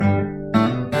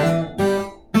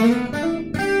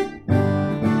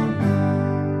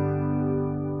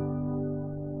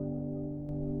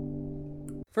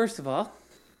First of all,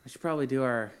 I should probably do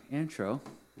our intro.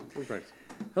 Perfect.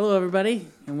 Hello, everybody,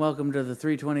 and welcome to the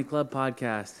 320 Club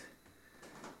podcast.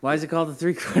 Why is it called the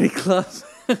 320 Club?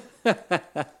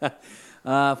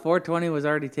 420 was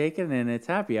already taken, and it's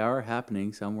happy hour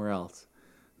happening somewhere else.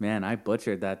 Man, I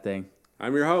butchered that thing.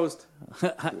 I'm your host.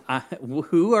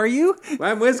 Who are you?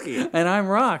 I'm Whiskey. And I'm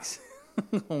Rox.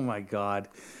 Oh, my God.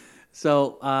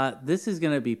 So this is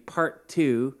going to be part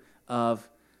 2 of,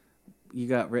 you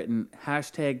got written,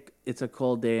 hashtag it's a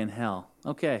cold day in hell.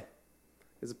 Okay.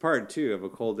 It's a part 2 of A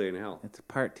Cold Day in Hell. It's a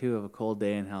part 2 of a cold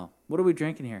day in hell. What are we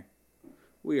drinking here?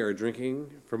 We are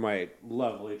drinking for my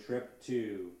lovely trip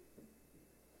to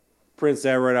Prince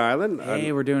Edward Island.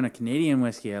 Hey, we're doing a Canadian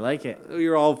whiskey. I like it.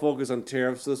 You're all focused on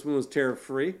tariffs. This one was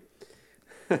tariff-free.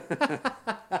 Perfect.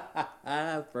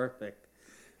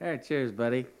 All right, cheers,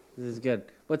 buddy. This is good.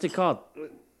 What's it called?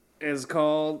 It's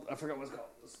called, I forgot what it's called.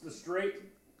 It's the Straight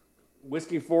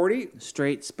Whiskey 40.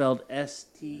 Straight, spelled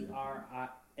Straight,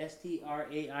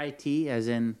 as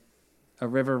in a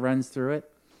river runs through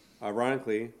it.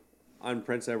 Ironically, on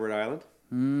Prince Edward Island.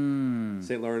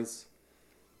 St. Lawrence.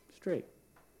 Straight.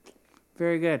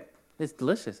 Very good. It's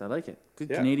delicious. I like it.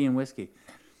 Good Yeah. Canadian whiskey.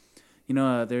 You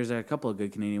know, there's a couple of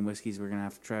good Canadian whiskeys we're going to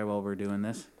have to try while we're doing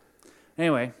this.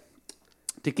 Anyway,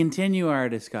 to continue our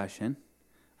discussion,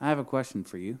 I have a question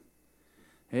for you.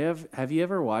 Have you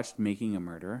ever watched Making a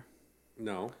Murderer?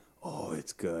 No. Oh,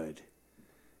 it's good.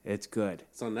 It's good.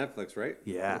 It's on Netflix, right?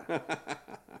 Yeah.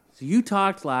 So you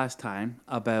talked last time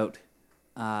about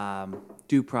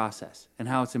due process and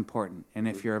how it's important. And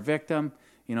if you're a victim,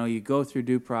 you know, you go through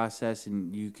due process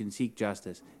and you can seek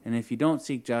justice. And if you don't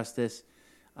seek justice,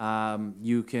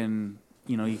 you can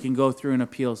go through an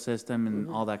appeal system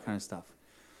and all that kind of stuff.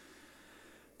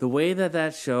 The way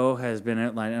that show has been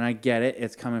outlined, and I get it,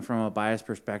 it's coming from a biased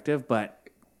perspective, but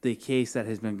the case that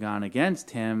has been gone against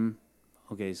him,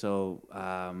 okay, so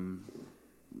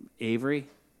Avery,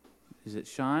 is it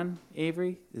Sean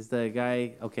Avery? Is the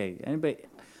guy, okay, anybody,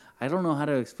 I don't know how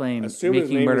to explain Assume his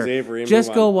Making a name is Murderer. Avery and Just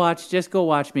move go on.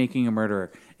 watch Making a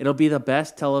Murderer. It'll be the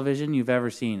best television you've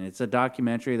ever seen. It's a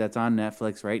documentary that's on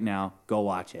Netflix right now. Go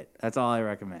watch it. That's all I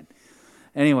recommend.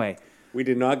 Anyway. We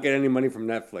did not get any money from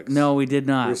Netflix. No, we did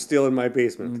not. You're still in my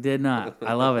basement. We did not.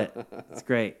 I love it. It's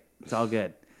great. It's all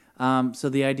good. So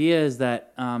the idea is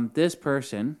that this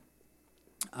person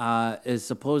is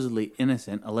supposedly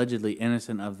innocent, allegedly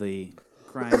innocent of the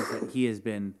crimes that he has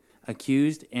been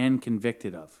accused and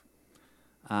convicted of.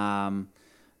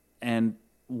 And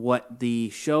what the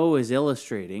show is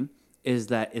illustrating is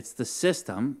that it's the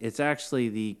system. It's actually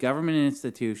the government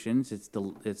institutions. It's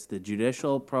the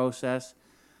judicial process.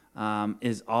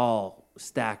 Is all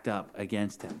stacked up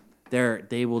against him.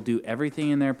 They will do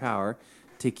everything in their power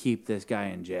to keep this guy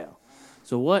in jail.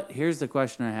 So here's the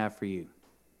question I have for you.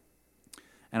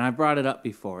 And I brought it up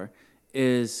before,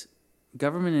 is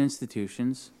government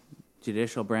institutions,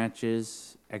 judicial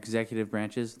branches, executive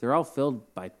branches, they're all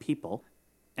filled by people,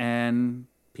 and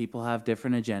people have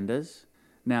different agendas.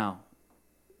 Now,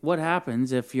 what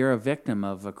happens if you're a victim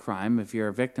of a crime, if you're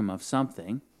a victim of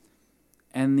something,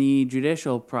 and the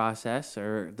judicial process,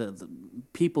 or the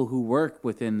people who work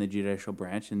within the judicial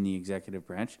branch and the executive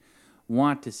branch,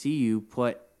 want to see you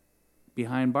put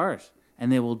behind bars?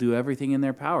 And they will do everything in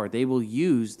their power. They will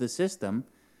use the system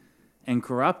and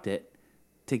corrupt it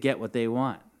to get what they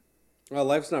want. Well,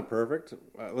 life's not perfect.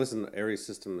 Listen, every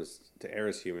system is to err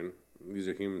is human. These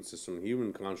are human systems,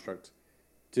 human construct.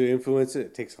 To influence it,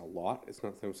 it takes a lot. It's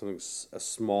not something, a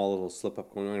small little slip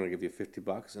up going on. I'm going to give you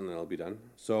 $50 and then it'll be done.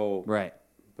 So, Right.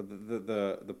 But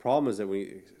the problem is that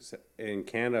in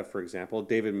Canada, for example,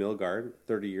 David Milgaard,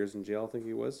 30 years in jail, I think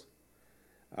he was,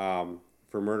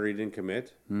 for murder he didn't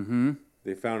commit. Mm-hmm.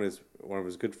 They found one of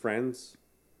his good friends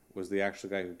was the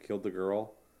actual guy who killed the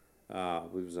girl. I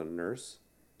believe he was a nurse.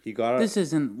 He got This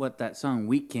isn't what that song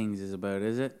Wheat Kings is about,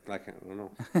 is it? I don't know.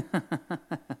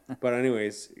 But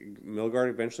anyways, Milgaard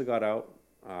eventually got out.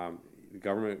 The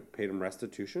government paid him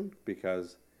restitution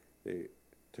because they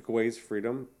took away his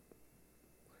freedom,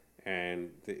 and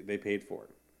they paid for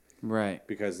it. Right.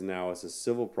 Because now it's a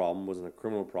civil problem, wasn't a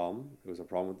criminal problem. It was a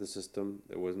problem with the system.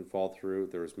 It wasn't fall through.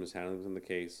 There was mishandlings in the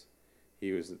case.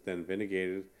 He was then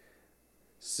vindicated.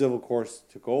 Civil courts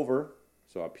took over,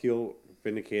 so appeal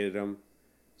vindicated him.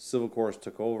 Civil courts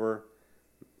took over.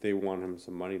 They want him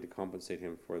some money to compensate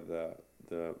him for the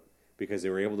because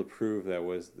they were able to prove that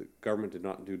the government did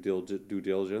not do due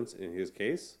diligence in his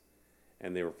case,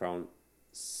 and they were found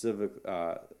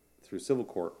through civil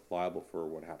court liable for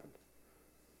what happened.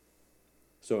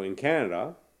 So in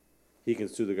Canada, he can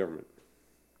sue the government.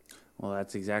 Well,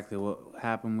 that's exactly what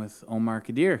happened with Omar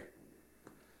Kadir.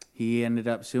 He ended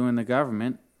up suing the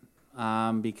government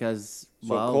because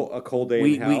So a cold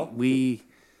day in hell.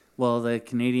 Well, the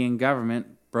Canadian government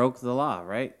broke the law,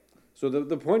 right? So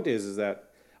the point is that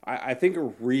I think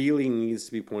it really needs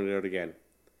to be pointed out again.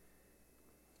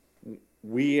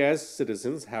 We as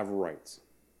citizens have rights.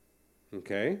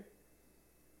 Okay?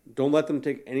 Don't let them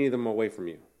take any of them away from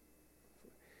you.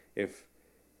 If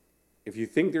you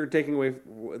think they're taking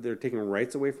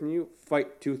rights away from you,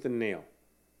 fight tooth and nail.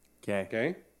 Okay.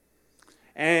 Okay?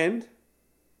 And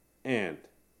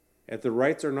if your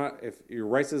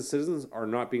rights as citizens are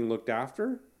not being looked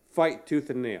after, fight tooth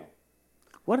and nail.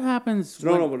 What happens?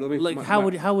 But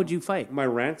how would you fight? My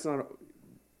rant's not.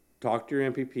 Talk to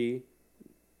your MPP.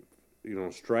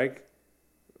 Strike.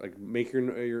 Like, make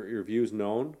your views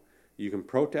known. You can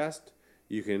protest.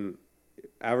 You can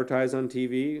advertise on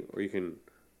TV, or you can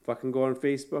fucking go on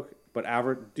Facebook. But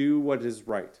do what is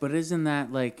right. But isn't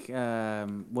that like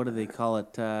what do they call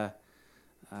it?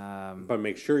 But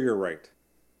make sure you're right.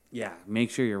 Yeah, make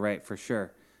sure you're right for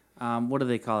sure. What do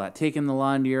they call that? Taking the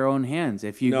law into your own hands.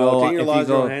 If you taking your law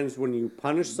into your own hands when you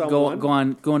punish someone.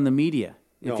 Go on the media.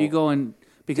 If you go in,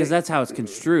 because that's how it's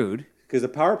construed. Because the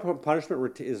power of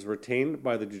punishment is retained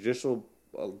by the judicial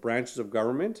branches of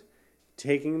government.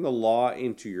 Taking the law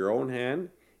into your own hand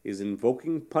is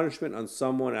invoking punishment on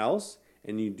someone else,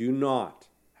 and you do not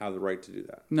have the right to do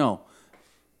that. No,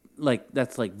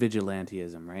 that's like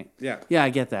vigilantism, right? Yeah. Yeah, I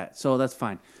get that. So that's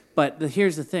fine. But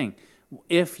here's the thing: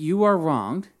 if you are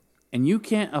wronged and you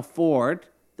can't afford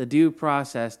the due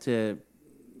process to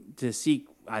seek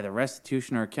either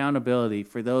restitution or accountability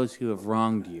for those who have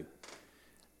wronged you,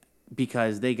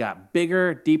 because they got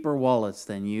bigger, deeper wallets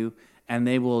than you, and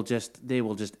they will just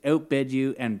outbid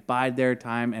you and bide their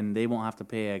time, and they won't have to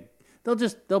pay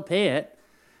they'll pay it,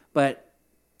 but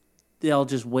they'll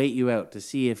just wait you out to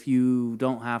see if you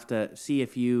don't have to see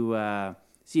if you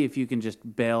can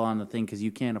just bail on the thing because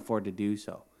you can't afford to do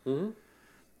so. Mm-hmm.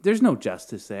 There's no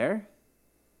justice there.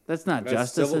 That's not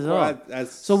justice at all.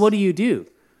 So what do?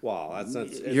 Well, that's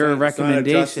not your recommendation. It's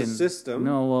not a justice system.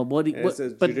 No, well,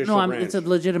 it's a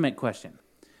legitimate question,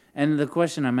 and the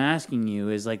question I'm asking you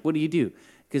is like, what do you do?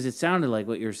 Because it sounded like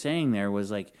what you're saying there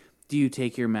was like, do you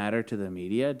take your matter to the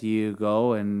media? Do you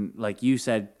go and, like you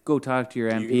said, go talk to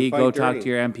your MP, talk to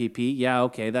your MPP? Yeah,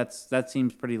 okay, that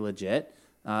seems pretty legit,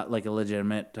 like a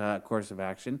legitimate course of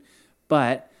action.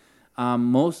 But a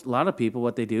lot of people,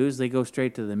 what they do is they go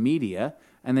straight to the media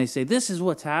and they say, this is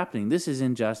what's happening, this is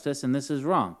injustice, and this is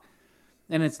wrong.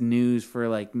 And it's news for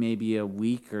like maybe a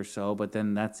week or so, but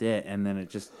then that's it. And then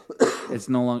it's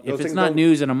no longer, if it's not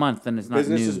news in a month, then it's not news.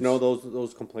 Businesses know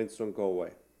those complaints don't go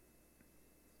away.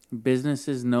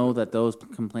 Businesses know that those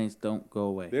complaints don't go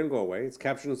away. They don't go away. It's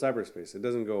captured in cyberspace. It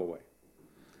doesn't go away.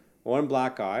 One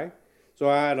black eye. So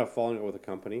I had a falling out with a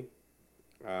company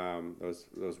that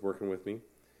was working with me.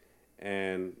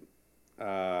 And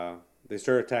they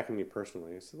started attacking me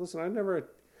personally. I said, listen,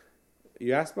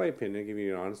 you asked my opinion, I give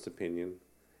you an honest opinion.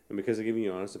 And because I give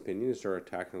you an honest opinion, you started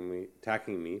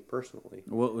attacking me personally.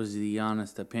 What was the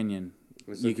honest opinion?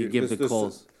 You could give the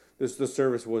calls. The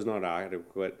service was not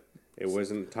adequate. It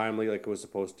wasn't timely like it was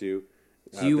supposed to.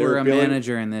 So you were a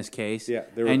manager in this case, yeah,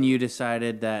 and you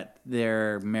decided that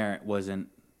their merit wasn't.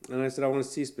 And I said, I want to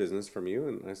cease business from you.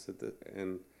 And I said,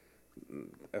 and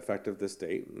effective this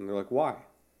date. And they're like, why?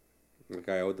 Like,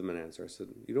 I owed them an answer. I said,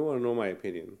 you don't want to know my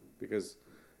opinion because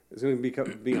it's going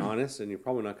to be honest, and you're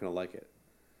probably not going to like it.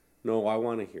 No, I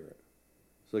want to hear it.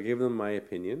 So I gave them my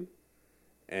opinion,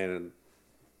 and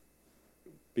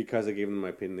because I gave them my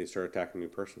opinion, they started attacking me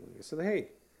personally. I said, hey,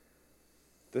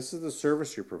 this is the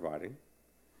service you're providing.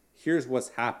 Here's what's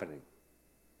happening.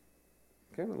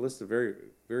 Okay, a list of very,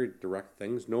 very direct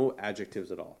things, no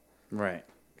adjectives at all. Right.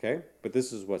 Okay, but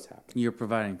this is what's happening. You're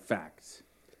providing facts.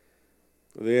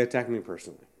 They attacked me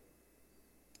personally,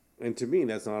 and to me,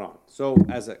 that's not on. So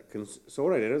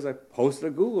what I did is I posted a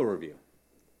Google review.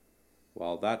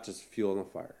 Well, that just fueled the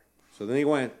fire. So then he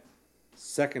went,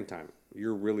 second time,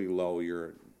 you're really low.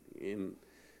 You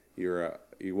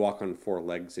walk on four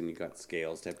legs and you got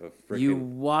scales type of freaking. You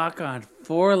walk on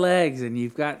four legs and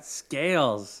you've got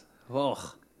scales.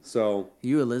 Oh. So.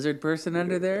 You a lizard person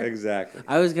under there? Exactly.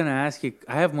 I was going to ask you,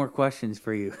 I have more questions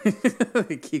for you.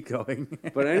 Keep going.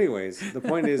 But anyways, the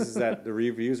point is that the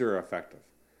reviews are effective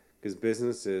because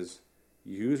businesses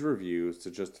use reviews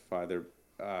to justify their,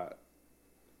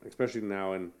 especially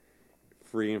now in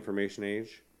free information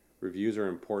age, reviews are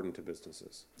important to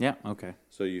businesses. Yeah, okay.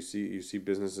 So you see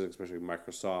businesses, especially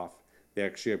Microsoft, they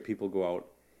actually have people go out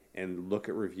and look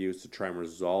at reviews to try and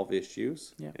resolve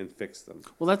issues and fix them.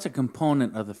 Well, that's a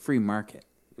component of the free market.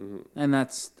 Mm-hmm. And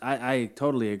that's I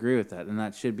totally agree with that, and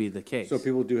that should be the case. So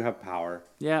people do have power.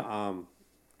 Yeah.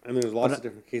 And there's lots of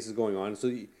different cases going on.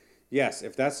 So, yes,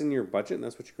 if that's in your budget and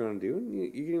that's what you're going to do,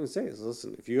 you can even say,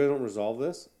 listen, if you guys don't resolve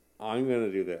this, I'm going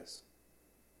to do this.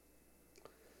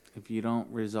 If you don't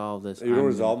resolve this, if you don't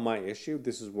resolve my issue,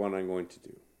 this is what I'm going to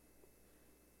do.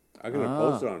 I'm going to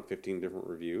post it on 15 different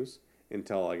reviews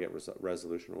until I get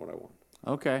resolution of what I want.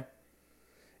 Okay.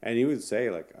 And you would say,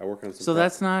 like, I work on some... So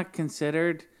that's not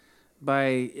considered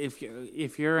if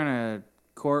you're in a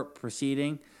court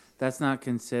proceeding, that's not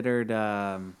considered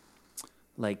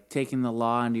like taking the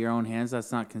law into your own hands.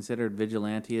 That's not considered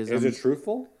vigilantism. Is it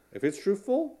truthful? If it's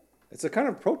truthful, it's a kind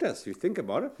of protest. If you think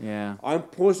about it. Yeah. I'm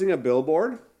posting a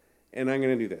billboard, and I'm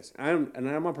going to do this. I'm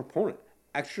a proponent.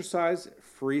 Exercise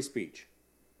free speech.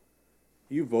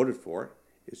 You voted for it.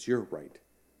 It's your right.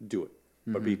 Do it.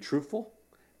 But be truthful.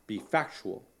 Be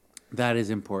factual. That is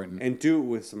important. And do it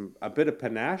with a bit of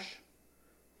panache.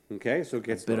 Okay, so it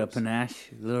gets bit noticed. of panache,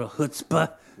 a little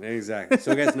chutzpah. Exactly.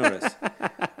 So it gets noticed.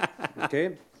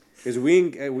 Okay, because we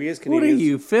as Canadians. What are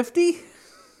you, 50?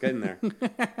 Getting there.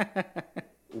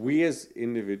 We as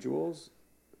individuals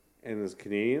and as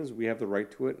Canadians, we have the right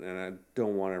to it, and I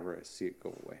don't want to ever see it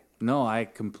go away. No, I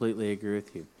completely agree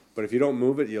with you. But if you don't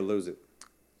move it, you lose it.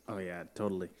 Oh yeah,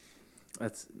 totally.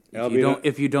 That's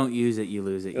if you don't use it, you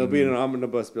lose it. It'll be in an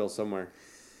omnibus bill somewhere.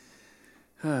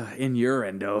 In your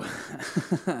endo.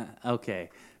 Okay,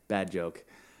 bad joke.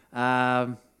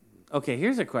 Okay,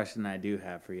 here's a question I do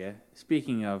have for you.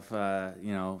 Speaking of,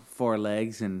 4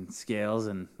 legs and scales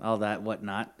and all that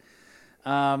whatnot,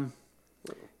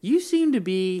 you seem to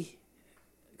be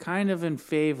kind of in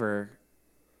favor,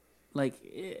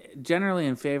 generally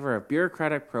in favor of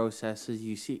bureaucratic processes.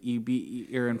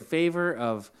 You're in favor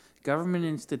of government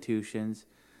institutions.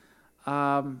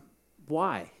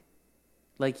 Why?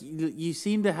 Like you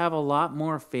seem to have a lot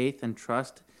more faith and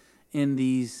trust in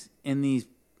these.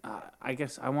 I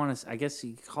guess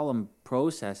you call them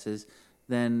processes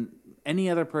than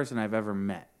any other person I've ever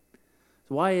met.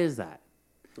 So why is that?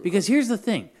 Because here's the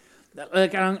thing.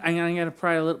 Like I'm gonna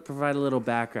provide a little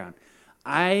background.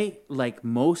 I, like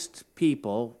most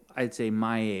people, I'd say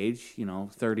my age,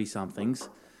 30 somethings,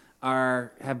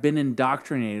 have been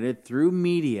indoctrinated through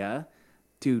media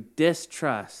to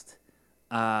distrust.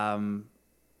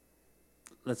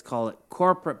 Let's call it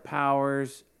corporate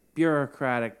powers,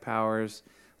 bureaucratic powers.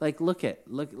 Like look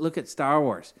at Star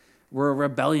Wars. We're a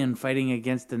rebellion fighting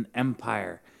against an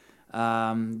empire.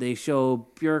 They show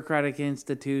bureaucratic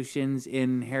institutions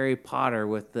in Harry Potter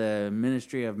with the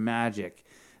Ministry of Magic.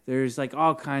 There's like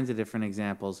all kinds of different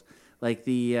examples, like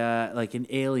like in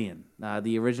Alien,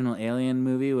 the original Alien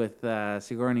movie with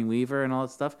Sigourney Weaver and all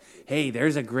that stuff. Hey,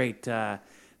 there's a great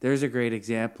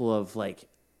example of like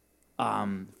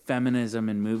feminism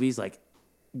in movies, like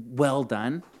well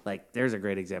done. Like there's a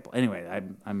great example. Anyway,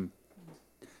 I'm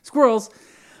squirrels.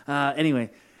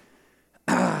 Anyway.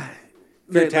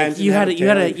 You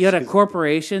had a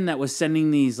corporation that was sending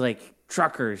these like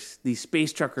truckers, these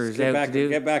space truckers get out back, to do.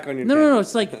 Get back on your. No.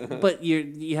 It's like, but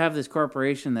you have this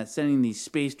corporation that's sending these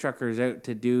space truckers out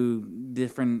to do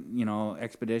different,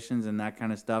 expeditions and that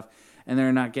kind of stuff, and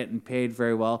they're not getting paid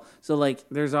very well. So like,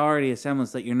 there's already a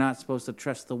semblance that you're not supposed to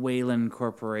trust the Wayland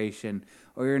Corporation,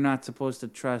 or you're not supposed to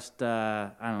trust,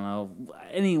 I don't know,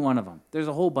 any one of them. There's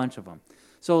a whole bunch of them.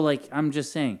 So like, I'm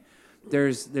just saying.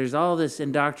 There's all this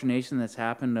indoctrination that's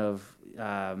happened of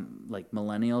like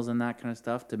millennials and that kind of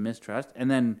stuff to mistrust,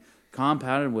 and then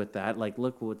compounded with that, like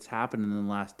look what's happened in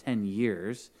the last 10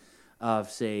 years of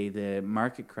say the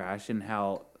market crash and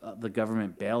how the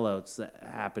government bailouts that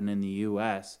happen in the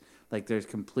U.S. Like there's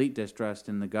complete distrust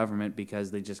in the government because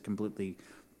they just completely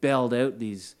bailed out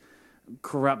these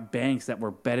corrupt banks that were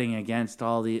betting against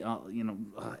all the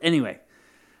Anyway,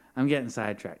 I'm getting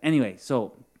sidetracked. Anyway,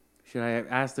 so. Should I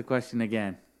ask the question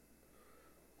again?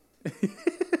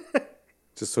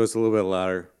 Just so it's a little bit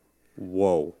louder.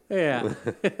 Whoa. Yeah.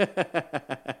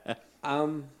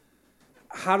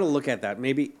 How to look at that?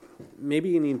 Maybe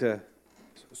you need to.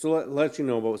 So let you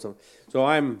know about some. So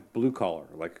I'm blue collar.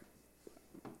 Like,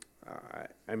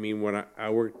 when I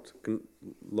worked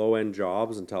low end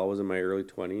jobs until I was in my early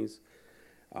 20s,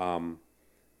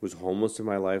 was homeless in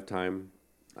my lifetime.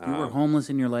 You were homeless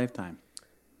in your lifetime.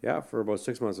 Yeah, for about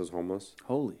 6 months I was homeless.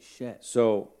 Holy shit.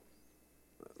 So,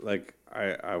 like,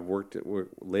 I've worked at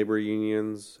labor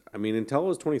unions. Until I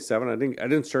was 27, I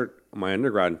didn't start my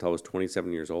undergrad until I was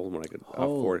 27 years old when I could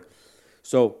afford it.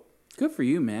 So... Good for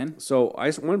you, man. So,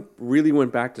 I really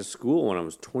went back to school when I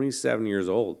was 27 years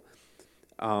old.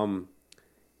 And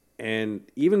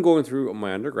even going through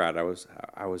my undergrad, I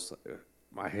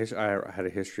had a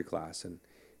history class, and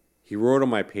he wrote on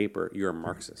my paper, "You're a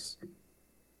Marxist."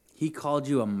 He called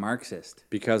you a Marxist.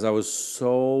 because I was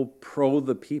so pro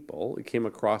the people. It came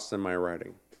across in my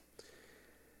writing.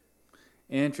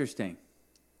 Interesting.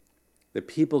 The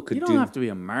people could You don't have to be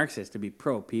a Marxist to be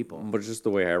pro people. but it's just the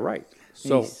way I write.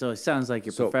 So, So, it sounds like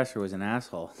your so- professor was an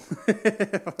asshole.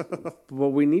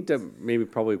 well, we need to maybe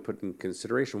probably put in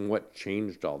consideration what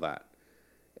changed all that.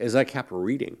 As I kept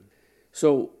reading,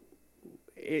 so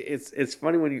it's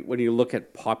funny when you look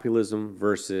at populism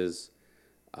versus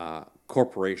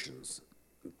corporations,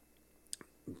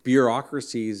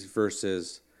 bureaucracies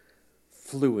versus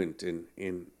fluent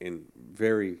in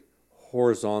very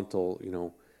horizontal,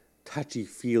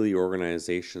 touchy-feely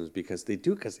organizations because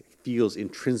it feels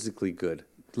intrinsically good.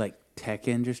 Like tech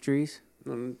industries.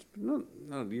 No,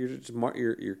 you're just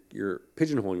you're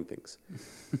pigeonholing things.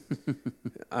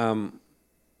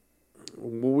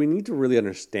 What we need to really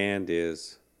understand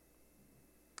is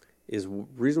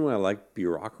reason why I like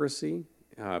bureaucracy,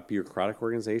 bureaucratic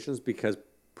organizations, because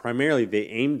primarily they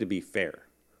aim to be fair.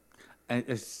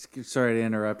 Sorry to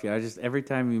interrupt you. Every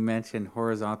time you mention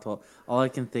horizontal, all I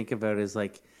can think about is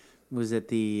like, was it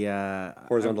the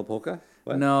Horizontal polka?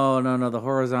 What? No, the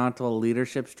horizontal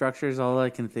leadership structures. All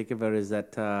I can think about is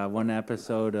that one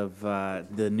episode of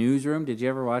the Newsroom. Did you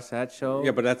ever watch that show?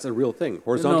 Yeah, but that's a real thing.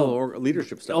 Horizontal No.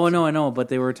 leadership stuff. Oh no, I know, but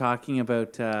they were talking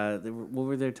about what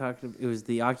were they talking about? It was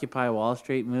the Occupy Wall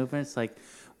Street movement. It's like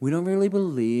we don't really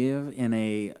believe in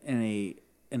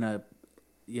a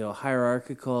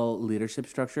hierarchical leadership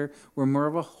structure. We're more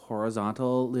of a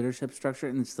horizontal leadership structure,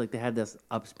 and it's like they had this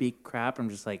upspeak crap. I'm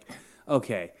just like,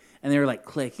 okay, and they were like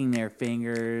clicking their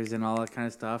fingers and all that kind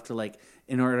of stuff to like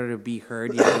in order to be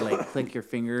heard, you have to like click your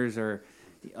fingers or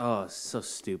so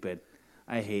stupid.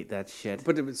 I hate that shit.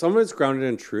 But some of it's grounded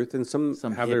in truth, and some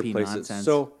have their hippie places. nonsense.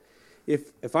 So,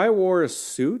 if I wore a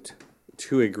suit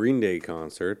to a Green Day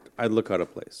concert, I'd look out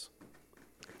of place.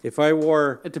 If I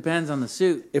wore It depends on the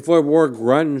suit.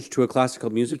 grunge to a classical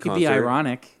music It could concert, be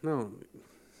ironic. No.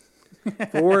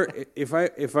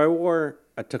 If I wore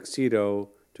a tuxedo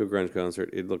to a grunge concert,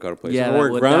 it'd look out of place. Yeah, If I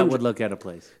wore that would look out of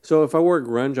place. So if I wore a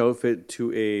grunge outfit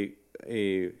to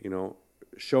a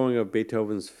showing of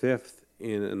Beethoven's Fifth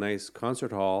in a nice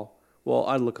concert hall, well,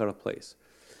 I'd look out of place.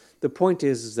 The point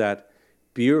is that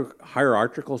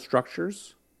hierarchical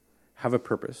structures have a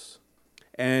purpose,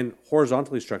 and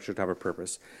horizontally structured have a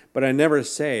purpose. But I never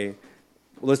say,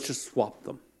 let's just swap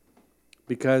them,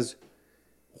 because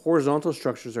horizontal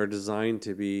structures are designed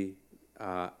to be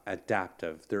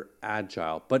adaptive. They're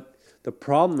agile. But the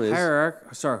problem is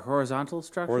horizontal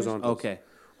structures? Horizontals. Okay.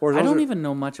 Horizontals I don't are- even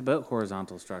know much about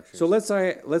horizontal structures. So let's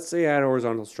say I had a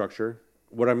horizontal structure.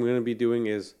 What I'm going to be doing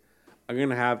is I'm going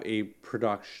to have a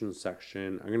production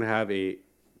section. I'm going to have a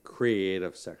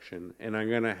creative section, and I'm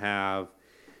going to have,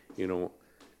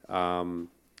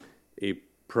 a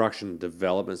production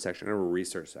development section and a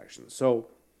research section. So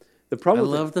the I problem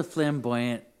with love the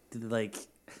flamboyant like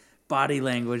body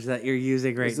language that you're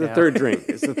using right it's now. the third drink.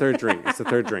 It's the third drink. It's the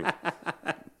third drink.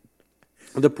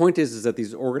 The point is that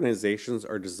these organizations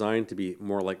are designed to be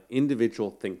more like individual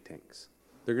think tanks.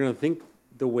 They're going to think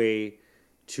the way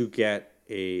to get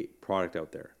a product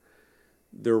out there.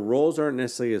 Their roles aren't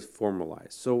necessarily as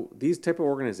formalized. So these type of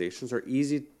organizations are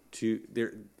easy to,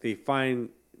 they find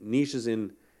niches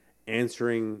in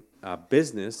answering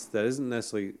business that isn't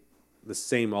necessarily the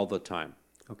same all the time.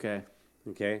 Okay.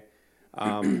 Okay.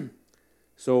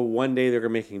 So one day they're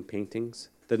making paintings.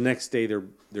 The next day they're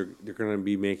going to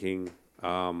be making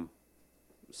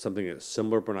something that's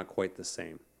similar but not quite the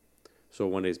same. So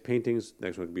one day is paintings.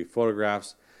 Next one could be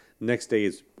photographs. Next day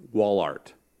is wall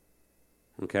art.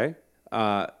 Okay.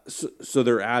 So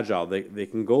they're agile. They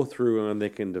can go through and they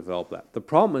can develop that. The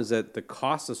problem is that the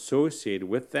cost associated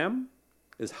with them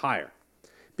is higher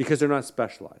because they're not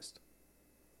specialized.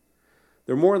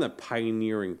 They're more in the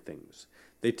pioneering things.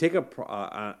 They take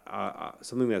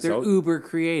something that's They're out. uber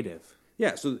creative,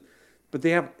 Yeah. So, but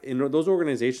they have those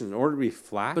organizations in order to be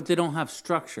flat. but they don't have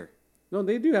structure. No,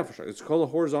 they do have a structure. It's called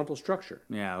a horizontal structure.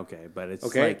 Yeah, okay, but it's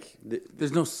Okay. like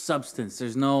there's no substance.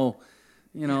 There's no,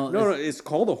 No, it's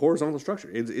called a horizontal structure.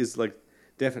 It's like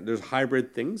definite. There's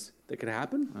hybrid things that can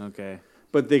happen, Okay.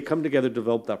 but they come together to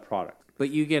develop that product. But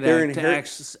you get They're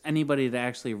anybody to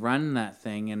actually run that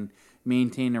thing and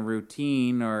maintain a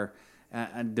routine or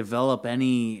develop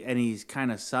any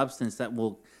kind of substance that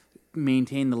will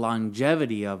maintain the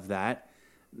longevity of that.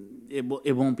 It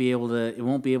won't be able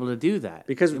to do that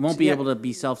Because- it won't be yeah. able to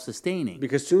be self-sustaining.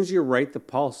 Because as soon as you write the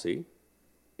policy,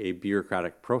 a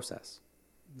bureaucratic process,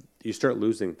 you start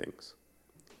losing things.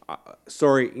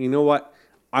 Sorry, you know what?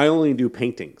 I only do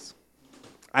paintings.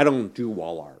 I don't do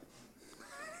wall art.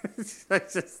 I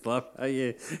just love how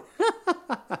you.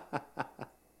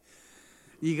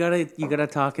 You gotta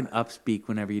talk in upspeak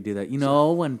whenever you do that. You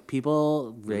know, when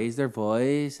people raise their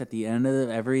voice at the end of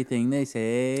everything they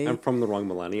say. I'm from the wrong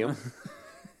millennium.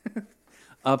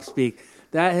 Upspeak.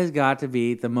 That has got to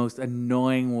be the most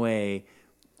annoying way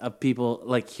of people,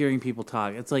 like hearing people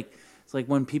talk. It's like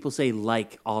when people say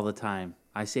 "like" all the time.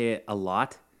 I say it a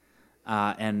lot,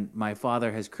 and my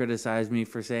father has criticized me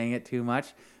for saying it too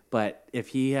much. But if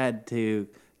he had to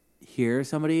hear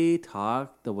somebody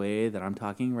talk the way that I'm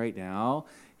talking right now,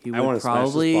 he would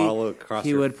probably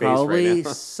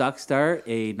suck start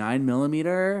a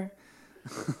 9mm.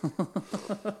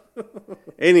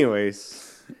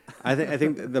 Anyways, I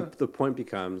think the point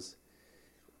becomes,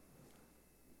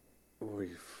 oh,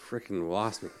 you freaking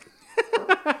lost me.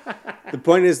 The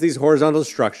point is, these horizontal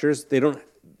structures,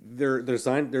 they're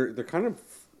designed, they're kind of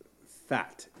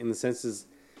fat in the sense is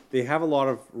they have a lot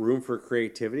of room for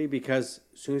creativity, because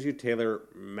as soon as you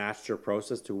match your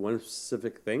process to one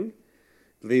specific thing,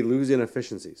 they lose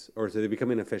inefficiencies, or so they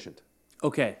become inefficient.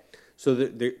 Okay. So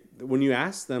when you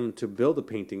ask them to build a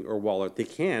painting or wall art, they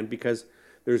can, because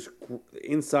there's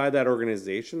inside that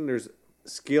organization, there's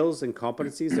skills and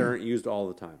competencies that aren't used all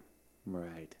the time.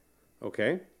 Right.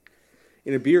 Okay?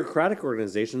 In a bureaucratic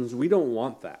organizations, we don't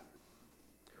want that.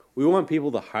 We want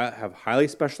people to have highly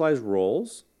specialized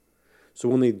roles, so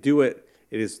when they do it,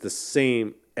 it is the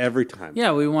same every time.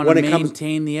 Yeah, we want to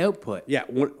maintain the output. Yeah,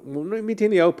 when we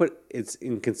maintain the output, it's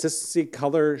in consistency,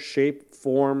 color, shape,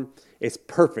 form. It's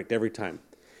perfect every time.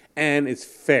 And it's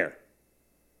fair.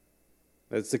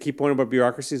 That's the key point about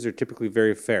bureaucracies. They're typically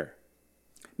very fair.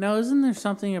 Now, isn't there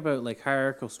something about like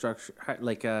hierarchical structure,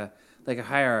 like a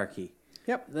hierarchy?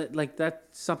 Yep. That's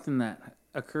something that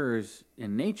occurs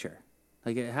in nature.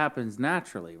 Like it happens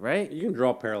naturally, right? You can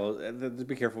draw parallels.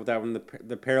 Be careful with that when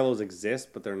the parallels exist,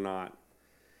 but they're not.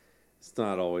 It's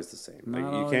not always the same.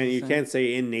 You can't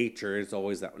say in nature it's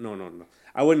always that. No.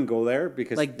 I wouldn't go there,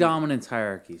 because like dominance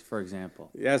hierarchies, for example.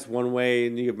 That's one way,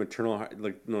 and you have maternal.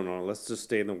 No. Let's just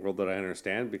stay in the world that I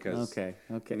understand, because okay.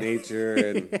 Nature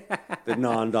and the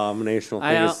non-dominational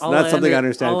thing is not something I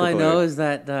understand. All I know is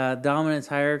that dominance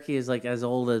hierarchy is like as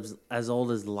old as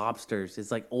lobsters. It's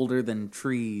like older than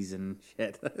trees and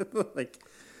shit. Like.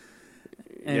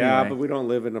 Anyway. Yeah, but we don't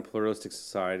live in a pluralistic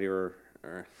society or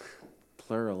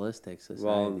pluralistic society.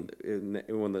 Well,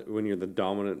 when you're the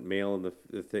dominant male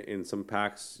in some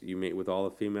packs, you mate with all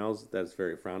the females. That's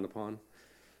very frowned upon.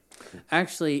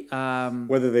 Actually,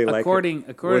 whether they like according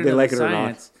it, to the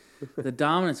science, the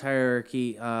dominance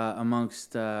hierarchy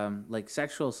amongst like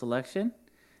sexual selection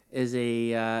is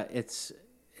it's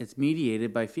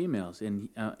mediated by females in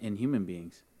human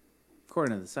beings,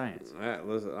 according to the science.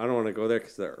 Listen, I don't want to go there,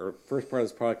 because our first part of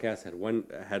this podcast had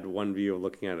one view of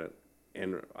looking at it.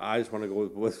 And I just want to go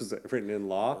with what was written in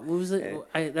law. What was it?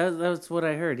 That's what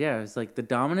I heard. Yeah, it's like the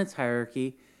dominance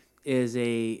hierarchy is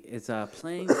a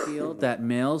playing field that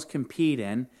males compete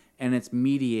in, and it's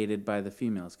mediated by the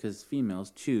females, because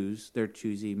females they're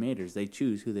choosy maters. They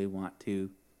choose who they want to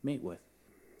mate with.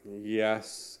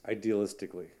 Yes,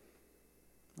 idealistically.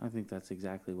 I think that's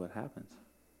exactly what happens,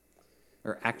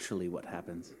 or actually what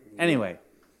happens. Anyway,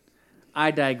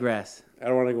 I digress. I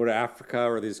don't want to go to Africa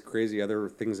or these crazy other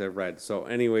things I've read. So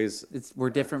anyways. We're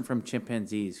different from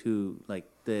chimpanzees, who, like,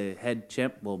 the head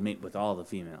chimp will mate with all the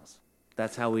females.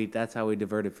 That's how we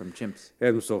diverted from chimps.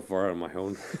 I'm so far out of my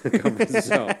own comfort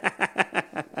zone.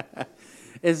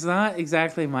 It's not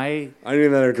exactly my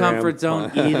comfort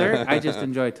zone either. I just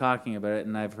enjoy talking about it,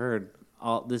 and I've heard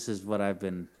this is what I've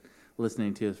been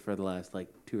listening to for the last,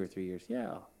 2 or 3 years.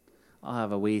 Yeah, I'll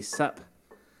have a wee sup.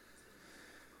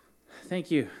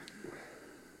 Thank you.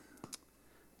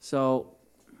 So,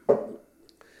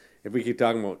 if we keep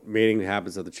talking about mating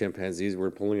habits of the chimpanzees,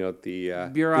 we're pulling out the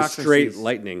straight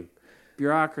lightning.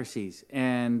 Bureaucracies,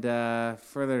 and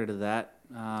further to that.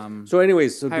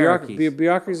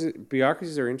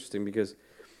 Bureaucracies are interesting because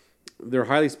they're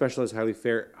highly specialized, highly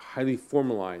fair, highly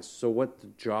formalized. So what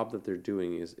the job that they're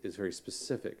doing is very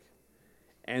specific.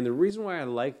 And the reason why I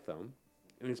like them,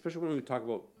 and especially when we talk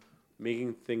about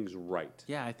making things right.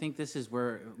 Yeah, I think this is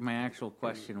where my actual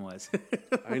question was.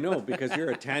 I know, because you're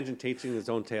a tangent chasing its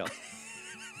own tail.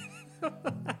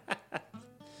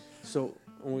 So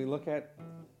when we look at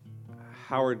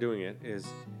how we're doing it,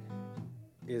 is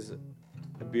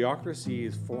a bureaucracy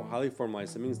is highly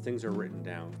formalized. That means things are written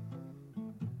down.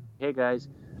 Hey guys,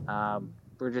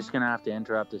 we're just gonna have to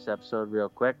interrupt this episode real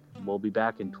quick. We'll be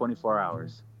back in 24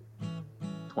 hours.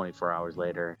 24 hours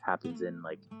later, it happens in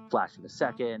flash of a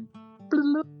second.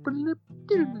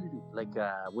 Like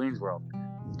Wayne's World.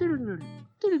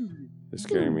 It's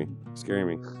scaring me.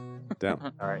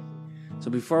 Down. All right. So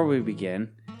before we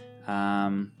begin,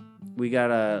 we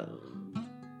gotta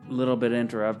little bit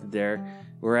interrupted there.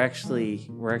 We're actually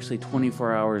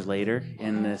 24 hours later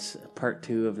in this part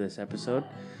 2 of this episode.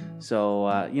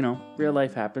 So real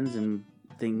life happens and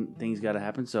things got to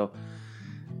happen. So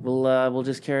we'll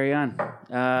just carry on.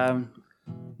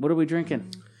 What are we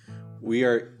drinking? We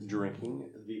are drinking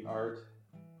the art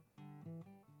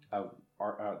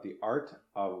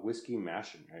of whiskey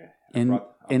mashing.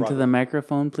 Into the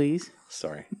microphone, please.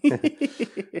 Sorry.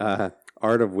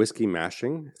 Art of Whiskey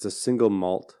Mashing. It's a single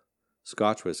malt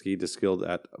Scotch whiskey distilled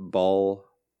at Ball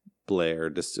Blair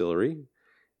Distillery.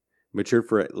 Matured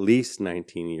for at least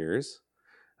 19 years.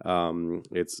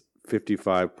 It's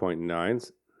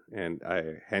 55.9, and I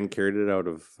hand carried it out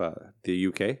of the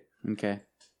UK. Okay.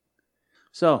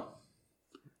 So,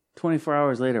 24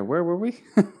 hours later, where were we?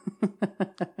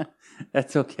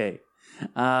 That's okay.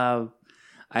 Something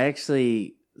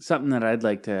that I'd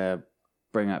like to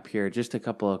bring up here, just a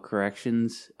couple of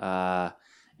corrections and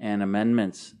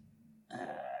amendments.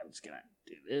 I'm just going to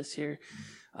do this here.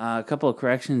 A couple of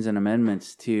corrections and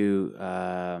amendments to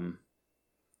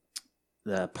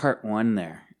the part 1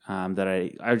 there that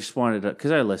I just wanted to,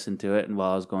 because I listened to it and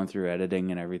while I was going through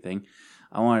editing and everything,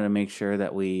 I wanted to make sure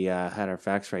that we had our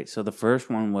facts right. So the first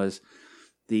one was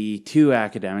the 2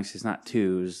 academics, it's not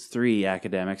 2, it was 3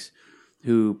 academics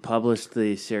who published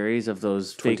the series of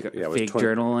those fake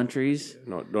journal entries.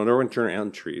 No, they weren't journal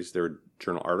entries. They were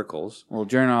journal articles. Well,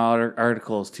 journal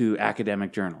articles to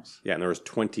academic journals. Yeah, and there was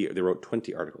 20. They wrote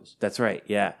 20 articles. That's right.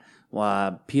 Yeah.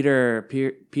 Well, Peter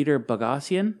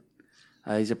Boghossian,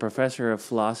 he's a professor of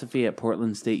philosophy at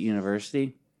Portland State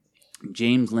University.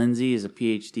 James Lindsay is a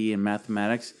PhD in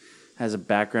mathematics, has a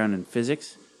background in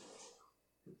physics.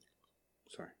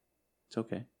 Sorry. It's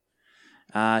okay.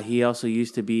 He also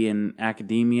used to be in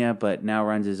academia, but now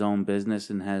runs his own business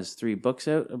and has 3 books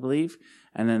out, I believe.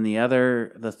 And then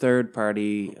the third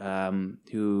party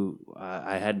who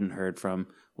I hadn't heard from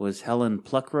was Helen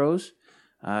Pluckrose.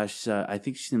 I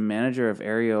think she's the manager of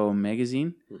Aereo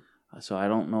magazine. So I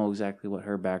don't know exactly what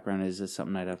her background is. It's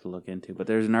something I'd have to look into. But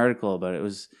there's an article about it. It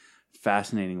was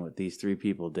fascinating what these 3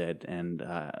 people did and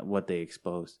what they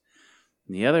exposed.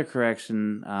 And the other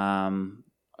correction,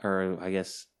 or I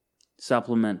guess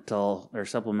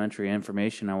supplementary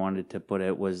information I wanted to put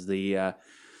out was the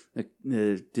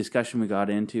discussion we got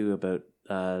into about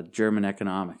German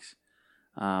economics,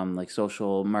 like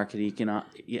social market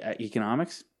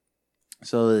economics.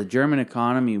 So the German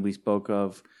economy we spoke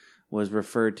of was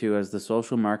referred to as the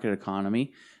social market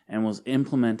economy and was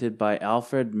implemented by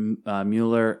Alfred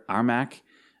Müller Armack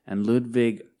and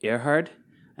Ludwig Erhard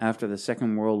after the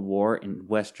Second World War in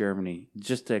West Germany.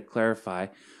 Just to clarify,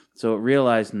 so it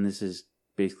realized, and this is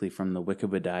basically from the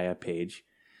Wikipedia page,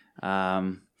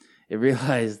 it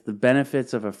realized the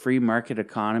benefits of a free market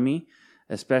economy,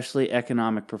 especially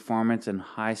economic performance and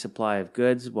high supply of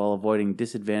goods, while avoiding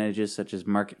disadvantages such as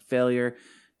market failure,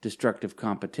 destructive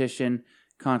competition,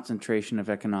 concentration of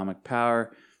economic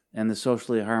power, and the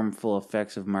socially harmful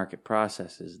effects of market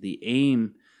processes. The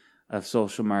aim of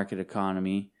social market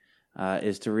economy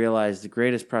is to realize the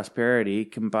greatest prosperity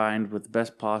combined with the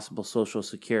best possible social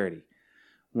security.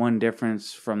 One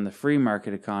difference from the free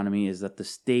market economy is that the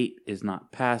state is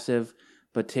not passive,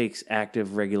 but takes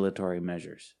active regulatory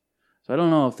measures. So I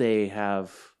don't know if they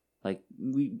have, I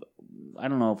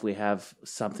don't know if we have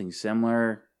something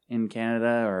similar in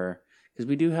Canada, or because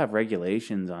we do have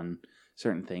regulations on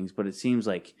certain things, but it seems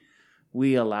like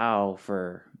we allow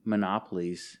for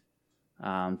monopolies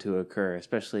to occur,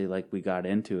 especially like we got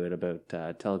into it about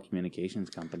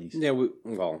telecommunications companies. Yeah,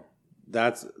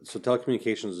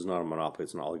 telecommunications is not a monopoly;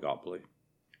 it's an oligopoly.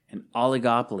 An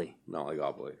oligopoly. An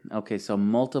oligopoly. Okay, so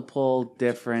multiple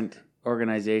different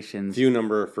organizations. Few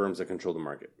number of firms that control the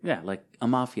market. Yeah, like a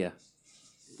mafia.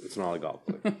 It's an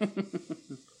oligopoly.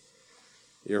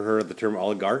 You ever heard of the term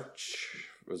oligarch?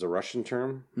 It was a Russian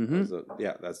term. Mm-hmm.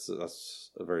 That's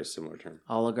a very similar term.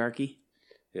 Oligarchy.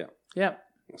 Yeah. Yeah.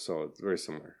 So it's very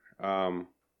similar.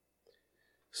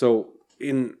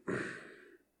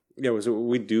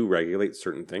 We do regulate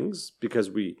certain things because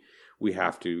we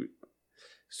have to.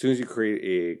 As soon as you create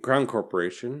a crown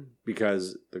corporation,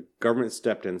 because the government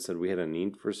stepped in and said we had a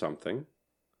need for something,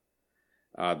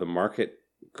 the market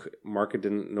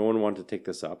didn't. No one wanted to take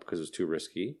this up because it was too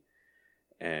risky,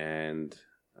 and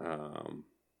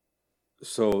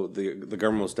so the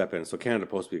government will step in. So Canada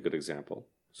Post would be a good example.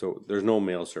 So there's no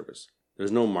mail service.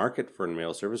 There's no market for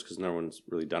mail service because no one's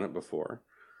really done it before.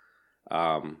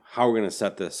 How are we going to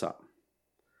set this up?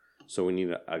 So we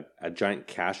need a giant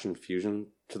cash infusion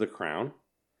to the crown,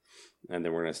 and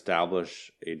then we're going to establish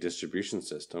a distribution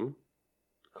system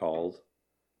called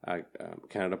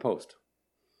Canada Post.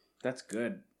 That's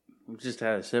good. Just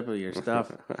had a sip of your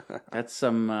stuff. That's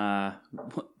some.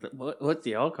 What's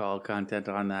the alcohol content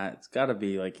on that? It's got to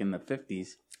be like in the 50s.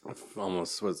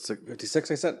 Almost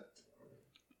 56. I said.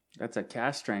 That's a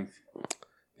cast strength.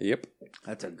 Yep.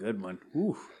 That's a good one.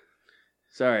 Ooh.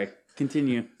 Sorry.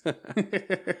 Continue.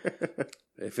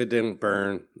 If it didn't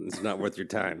burn, it's not worth your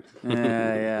time.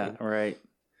 Yeah. Right.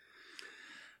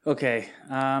 Okay.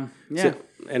 Yeah. So,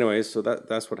 anyways, so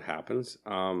that's what happens.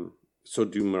 So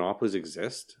do monopolies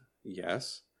exist?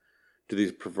 Yes. Do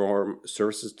these perform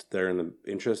services that are in the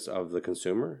interest of the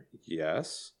consumer?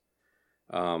 Yes.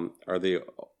 Do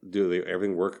they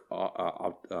everything work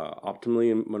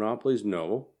optimally in monopolies?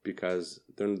 No, because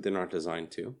they're not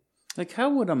designed to. Like, how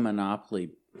would a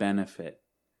monopoly benefit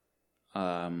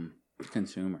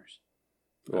consumers?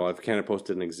 Well, if Canada Post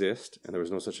didn't exist and there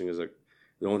was no such thing as the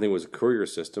only thing was a courier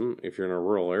system. If you're in a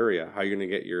rural area, how are you going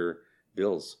to get your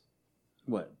bills?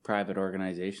 What, private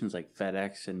organizations like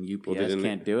FedEx and UPS Well,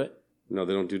 can't do it? No,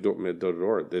 they don't do door to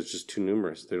door. There's just too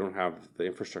numerous. They don't have the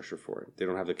infrastructure for it. They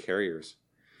don't have the carriers.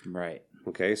 Right.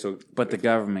 Okay, so but the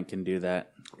government can do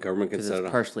that. Government can set it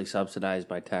up. Partially subsidized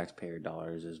by taxpayer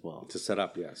dollars as well. To set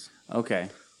up, yes. Okay.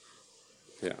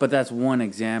 Yeah. But that's one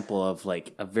example of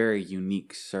like a very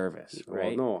unique service,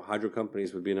 right? Well, no, hydro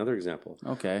companies would be another example.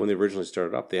 Okay. When they originally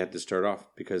started up, they had to start off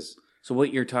because... So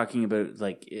what you're talking about,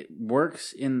 like, it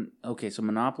works in... Okay, so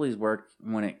monopolies work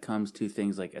when it comes to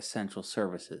things like essential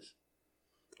services.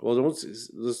 Well, I want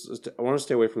to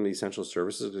stay away from the essential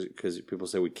services because people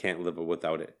say we can't live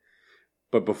without it.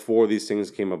 But before these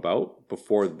things came about,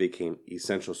 before they became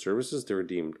essential services, they were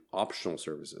deemed optional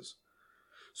services.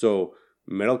 So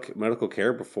medical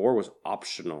care before was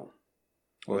optional.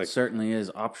 Well, it certainly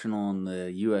is optional in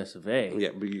the U.S. of A. Yeah,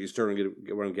 but you're starting to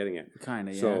get what I'm getting at. Kind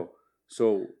of, yeah.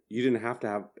 So you didn't have to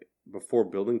have, before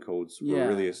building codes were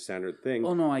really a standard thing.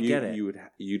 Oh, no, I get it.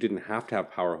 You didn't have to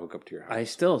have power hook up to your house. I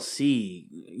still see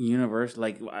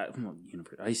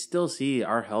I still see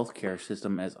our healthcare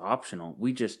system as optional.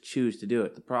 We just choose to do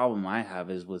it. The problem I have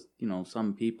is with,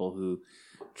 some people who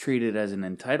treat it as an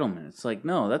entitlement. It's like,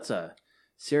 no, that's a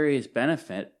serious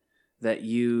benefit that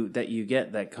you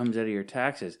get that comes out of your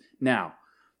taxes. Now,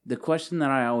 the question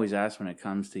that I always ask when it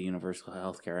comes to universal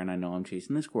healthcare, and I know I'm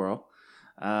chasing the squirrel,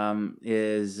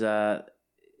 is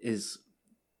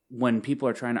when people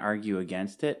are trying to argue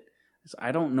against it.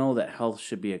 I don't know that health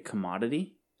should be a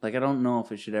commodity. Like, I don't know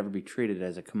if it should ever be treated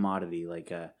as a commodity, like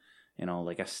a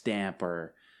stamp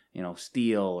or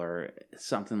steel or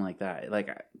something like that.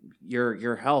 Like,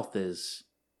 your health is,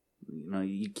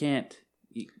 you can't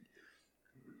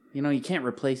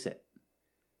replace it.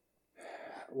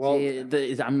 Well,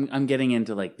 I'm getting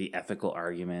into like the ethical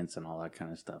arguments and all that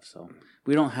kind of stuff. So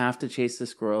we don't have to chase the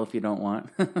squirrel if you don't want.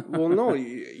 Well, no,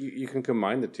 you can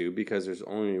combine the two because there's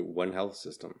only one health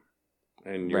system,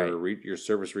 and your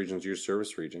service region is your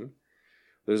service region.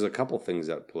 There's a couple things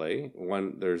at play.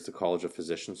 One, there's the College of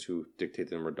Physicians who dictate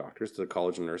the number of doctors. The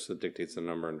College of Nurses that dictates the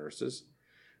number of nurses.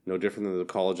 No different than the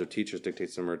College of Teachers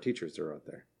dictates the number of teachers that are out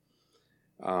there.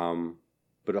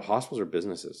 But the hospitals are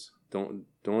businesses. Don't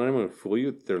let anyone fool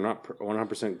you. They're not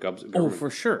 100% government. Oh, for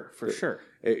sure.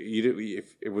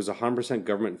 If it was 100%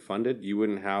 government funded, you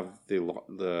wouldn't have the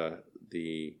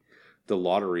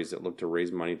lotteries that look to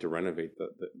raise money to renovate the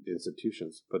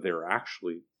institutions. But they're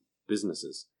actually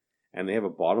businesses, and they have a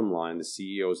bottom line. The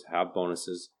CEOs have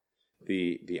bonuses.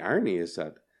 The irony is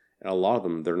that a lot of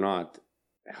them, they're not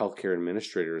healthcare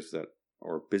administrators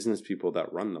or business people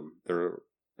that run them. They're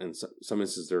in some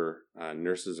instances, they're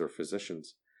nurses or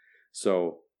physicians.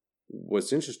 So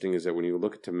what's interesting is that when you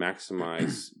look to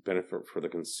maximize benefit for the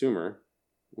consumer,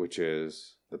 which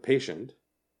is the patient,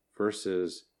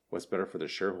 versus what's better for the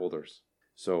shareholders.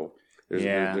 So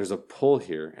there's a pull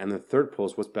here. And the third pull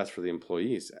is what's best for the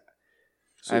employees.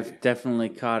 So, I've definitely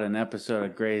caught an episode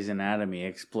of Grey's Anatomy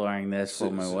exploring this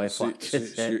while my wife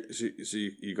watches it. So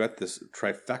you got this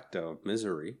trifecta of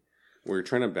misery where you're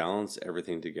trying to balance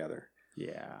everything together.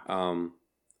 Yeah.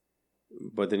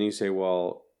 But then you say,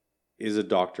 well, is a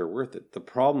doctor worth it? The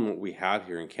problem we have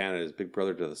here in Canada is Big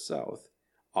Brother to the South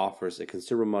offers a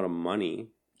considerable amount of money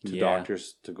to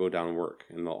doctors to go down and work,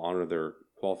 and they'll honor their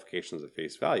qualifications at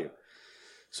face value.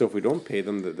 So if we don't pay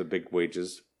them the big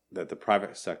wages that the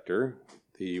private sector,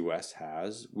 the U.S.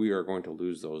 has, we are going to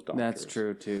lose those doctors. That's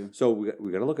true too. So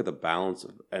we got to look at the balance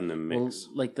and the mix.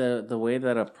 Well, like the way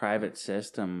that a private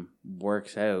system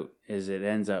works out is it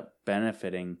ends up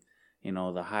benefiting,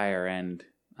 the higher end,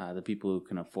 the people who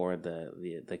can afford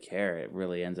the care. It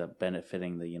really ends up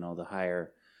benefiting the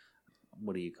higher,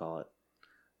 what do you call it?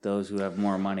 Those who have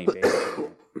more money, basically,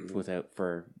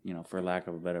 for lack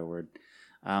of a better word.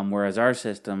 Whereas our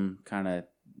system kind of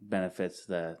benefits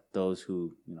those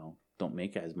who don't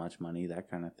make as much money, that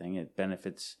kind of thing. It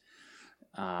benefits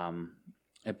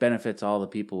all the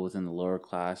people within the lower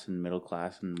class and middle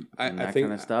class and that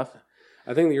kind of stuff.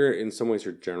 I think you're in some ways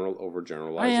you're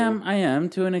overgeneralizing. I am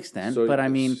to an extent, So but I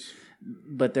mean,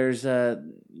 but there's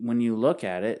when you look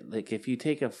at it, like if you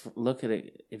take a look at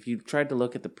it, if you tried to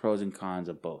look at the pros and cons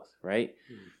of both, right,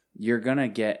 you're gonna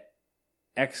get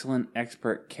excellent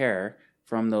expert care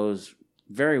from those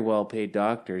very well paid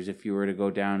doctors if you were to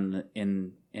go down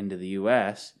into the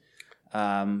U.S.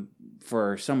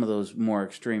 For some of those more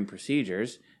extreme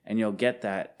procedures, and you'll get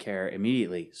that care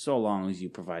immediately, so long as you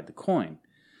provide the coin.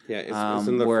 Yeah, it's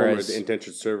in the form of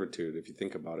indentured servitude, if you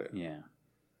think about it. Yeah.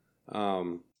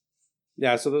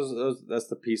 Yeah, so that's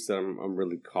the piece that I'm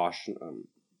really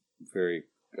very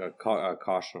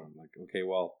caution on. Like, okay,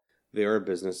 well, they are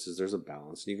businesses. There's a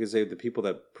balance. And you can say the people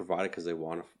that provide it because they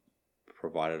want to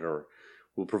provide it or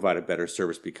will provide a better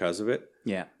service because of it.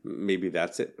 Yeah. Maybe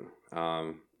that's it.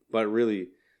 But really,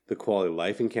 the quality of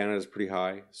life in Canada is pretty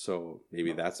high. So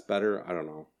maybe that's better. I don't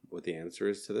know what the answer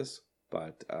is to this.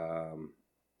 But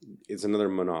it's another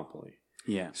monopoly.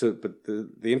 Yeah. So, but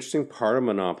the interesting part of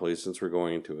monopoly, since we're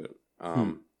going into it,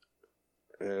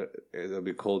 it'll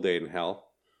be a cold day in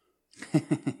hell.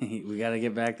 We got to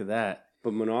get back to that.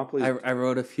 But monopolies, I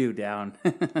wrote a few down.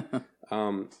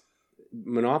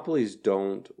 Monopolies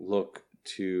don't look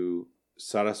to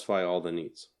satisfy all the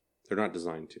needs. They're not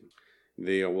designed to.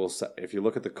 They will. If you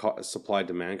look at the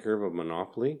supply-demand curve of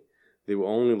monopoly, they will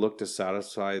only look to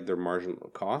satisfy their marginal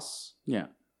costs. Yeah.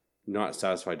 Not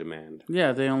satisfy demand.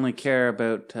 Yeah, they only care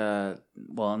about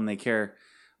and they care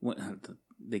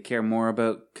more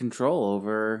about control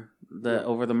over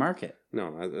the market.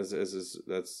 No,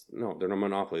 they're not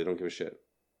monopoly. They don't give a shit.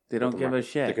 They don't give a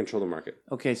shit. They control the market.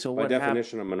 Okay, so by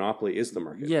definition, a monopoly is the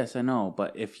market. Yes, I know,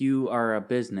 but if you are a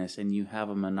business and you have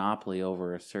a monopoly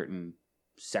over a certain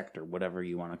sector, whatever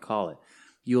you want to call it,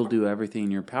 you'll do everything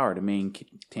in your power to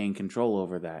maintain control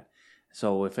over that.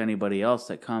 So if anybody else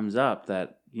that comes up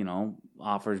that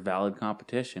offers valid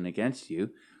competition against you,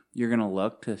 you're going to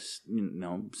look to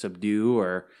subdue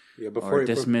or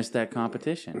dismiss that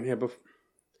competition. Yeah, but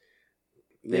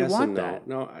they want that.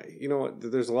 No, you know what?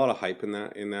 There's a lot of hype in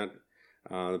that.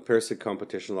 The parasitic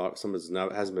competition, some of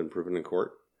it hasn't been proven in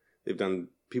court.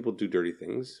 People do dirty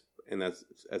things, and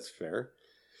that's fair.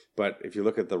 But if you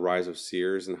look at the rise of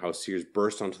Sears and how Sears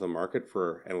burst onto the market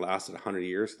and lasted 100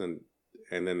 years, and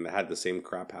then had the same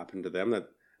crap happen to them that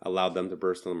allowed them to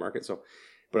burst on the market. So,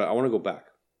 but I want to go back.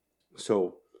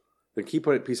 So the key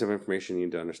piece of information you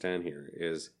need to understand here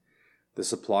is the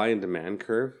supply and demand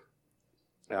curve.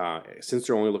 Since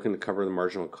they're only looking to cover the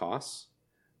marginal costs,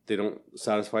 they don't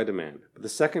satisfy demand. But the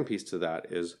second piece to that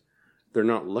is they're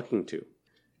not looking to.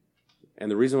 And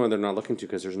the reason why they're not looking to,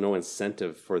 because there's no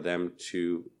incentive for them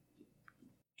to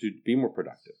be more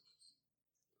productive.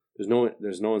 There's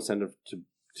no incentive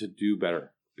to do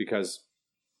better, because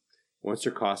once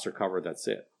your costs are covered, that's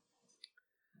it.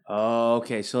 Oh,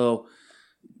 okay. So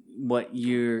what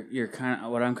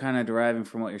I'm kind of deriving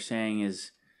from what you're saying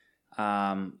is,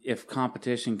 if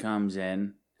competition comes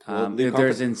in, if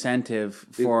there's incentive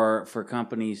for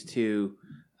companies to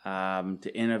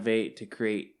innovate, to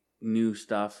create new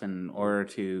stuff in order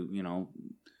to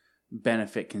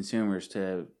benefit consumers,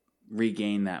 to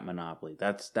regain that monopoly.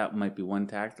 That might be one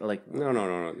tact. Like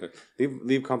no.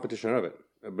 Leave competition out of it.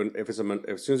 But as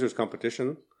soon as there's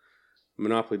competition,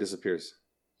 monopoly disappears.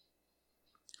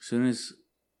 As soon as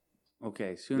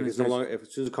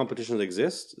competition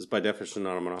exists, it's by definition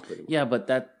not a monopoly anymore. Yeah,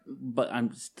 but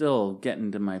I'm still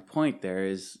getting to my point. There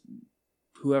is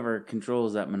whoever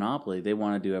controls that monopoly, they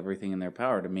want to do everything in their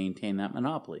power to maintain that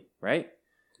monopoly, right?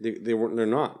 They're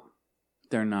not.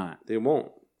 They're not. They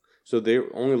won't. So they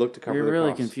only look to cover. You're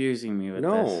really confusing me with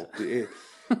this. No,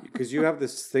 because you have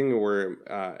this thing where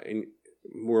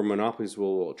monopolies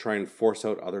will try and force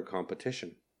out other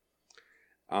competition.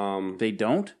 They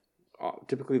don't.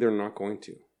 Typically, they're not going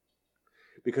to,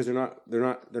 because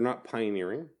they're not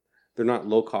pioneering. They're not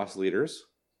low cost leaders.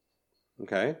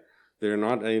 Okay, they're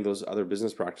not any of those other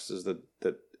business practices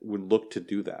that would look to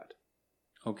do that.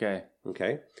 Okay.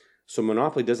 So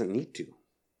monopoly doesn't need to.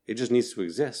 It just needs to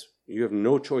exist. You have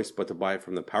no choice but to buy it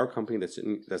from the power company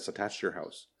that's attached to your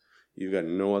house. You've got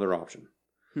no other option.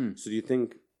 So do you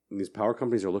think these power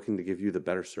companies are looking to give you the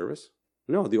better service?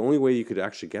 No, the only way you could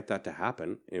actually get that to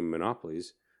happen in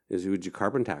monopolies is you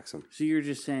carbon tax them. So you're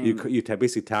just saying you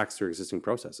basically tax their existing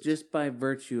processes. Just by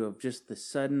virtue of just the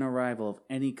sudden arrival of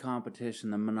any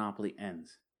competition, the monopoly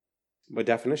ends. By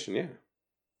definition, yeah.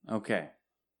 Okay.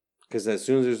 Because as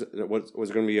soon as there's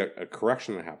what's going to be a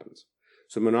correction that happens.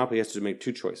 So monopoly has to make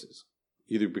two choices.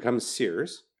 You either become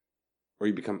Sears or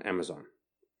you become Amazon.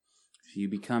 So you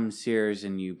become Sears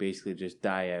and you basically just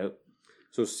die out.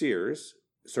 So Sears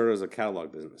started as a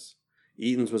catalog business.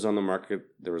 Eaton's was on the market.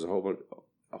 There was a whole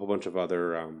bunch of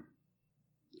other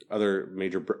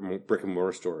major brick and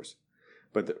mortar stores,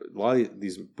 but a lot of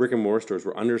these brick and mortar stores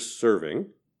were underserving.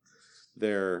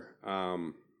 They're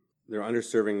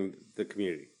underserving the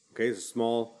community. Okay, it's a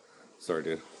small. Sorry,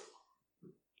 dude.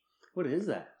 What is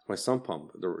that? My sump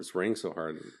pump. It's raining so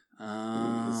hard.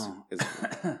 Oh, It's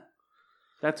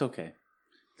that's okay.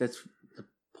 That's the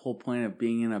whole point of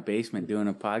being in a basement doing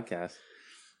a podcast.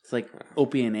 It's like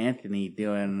Opie and Anthony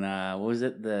doing what was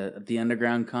it, the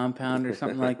underground compound or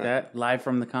something like that, live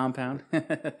from the compound.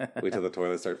 Wait till the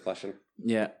toilet starts flushing.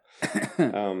 Yeah.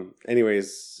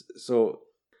 Anyways, so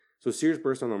Sears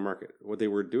burst on the market. What they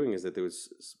were doing is that they would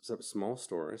set up small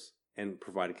stores and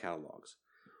provide catalogs.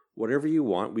 Whatever you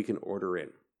want, we can order in.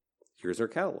 Here's our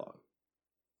catalog.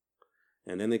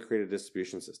 And then they created a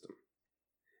distribution system.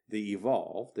 They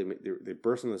evolved. They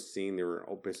burst on the scene. They were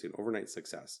basically an overnight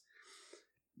success.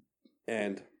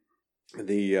 And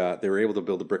they were able to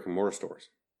build the brick and mortar stores.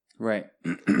 Right.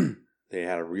 They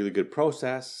had a really good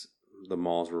process. The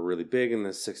malls were really big in the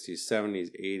 60s, 70s,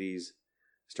 80s.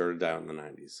 Started down in the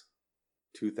 90s.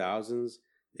 2000s,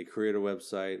 they created a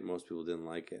website. Most people didn't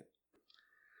like it.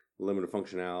 Limited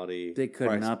functionality. They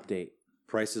couldn't update.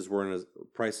 Prices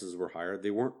were higher.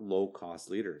 They weren't low cost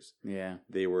leaders. Yeah.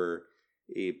 They were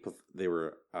a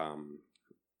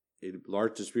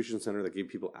large distribution center that gave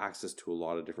people access to a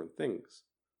lot of different things.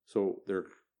 So their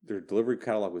delivery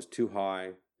catalog was too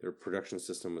high, their production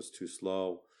system was too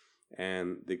slow,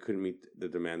 and they couldn't meet the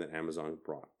demand that Amazon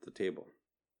brought to the table.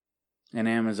 And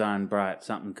Amazon brought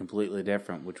something completely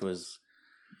different, which was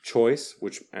choice,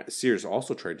 which Sears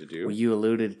also tried to do. Well, you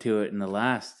alluded to it in the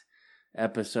last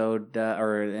episode,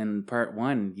 or in part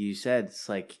 1. You said it's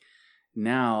like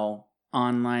now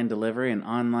online delivery and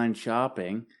online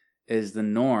shopping is the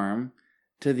norm,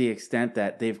 to the extent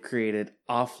that they've created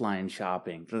offline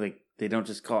shopping. They don't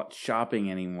just call it shopping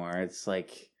anymore. It's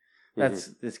like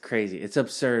it's crazy. It's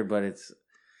absurd, but it's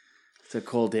a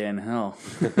cold day in hell.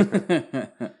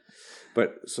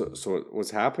 But so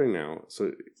what's happening now?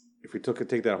 So if we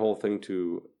take that whole thing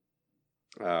to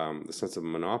the sense of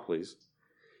monopolies,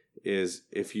 is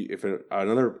if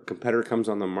another competitor comes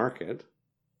on the market,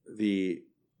 the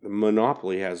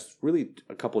monopoly has really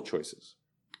a couple choices.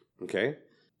 Okay,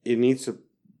 it needs to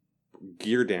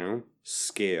gear down,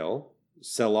 scale,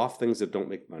 sell off things that don't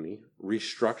make money,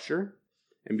 restructure,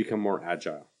 and become more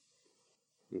agile.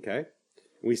 Okay,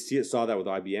 we saw that with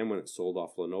IBM when it sold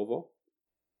off Lenovo.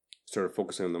 Started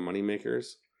focusing on the money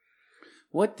makers.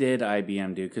 What did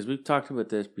IBM do? Because we've talked about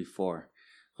this before.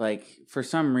 Like, for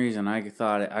some reason, I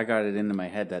got it into my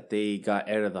head that they got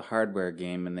out of the hardware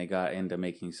game and they got into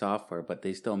making software, but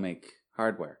they still make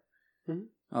hardware.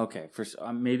 Mm-hmm. Okay,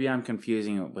 maybe I'm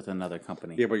confusing it with another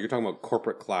company. Yeah, but you're talking about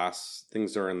corporate class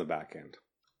things that are in the back end.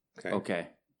 Okay.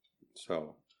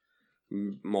 So,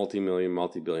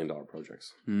 multi-billion-dollar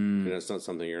projects. And it's not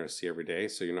something you're going to see every day.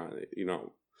 So you're not.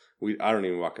 I don't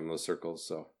even walk in those circles.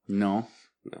 So no.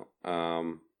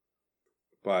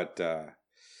 But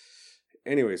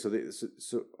anyway, so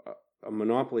a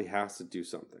monopoly has to do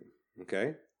something,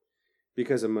 okay?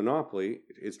 Because a monopoly,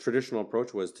 its traditional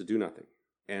approach was to do nothing,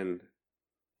 and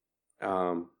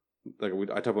I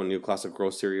talk about neoclassical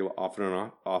growth theory off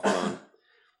and on.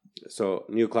 So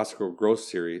neoclassical growth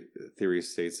theory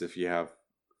states if you have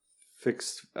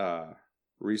fixed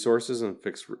resources and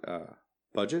fixed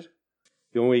budget,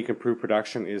 the only way you can improve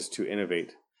production is to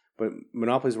innovate. But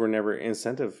monopolies were never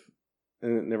incentivize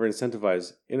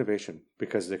innovation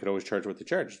because they could always charge what they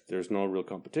charge. There's no real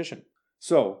competition.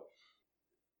 So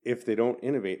if they don't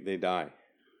innovate, they die.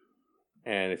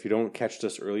 And if you don't catch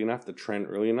this early enough, the trend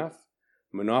early enough,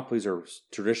 monopolies are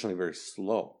traditionally very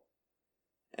slow.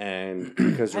 And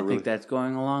because I think that's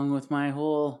going along with my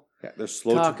whole they're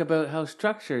slow talk about how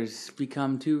structures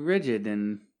become too rigid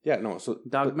and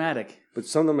dogmatic. But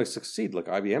some of them may succeed. Like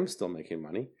IBM's still making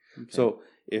money. Okay. So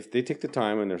if they take the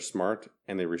time and they're smart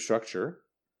and they restructure,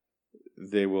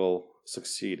 they will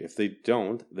succeed. If they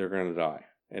don't, they're going to die,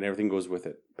 and everything goes with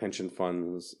it. Pension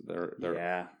funds, they're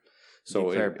So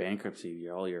declare bankruptcy,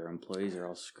 all your employees are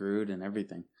all screwed and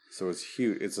everything. So it's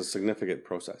huge. It's a significant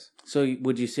process. So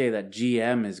would you say that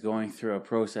GM is going through a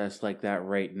process like that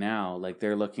right now? Like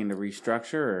they're looking to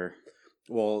restructure, or?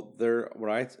 Well,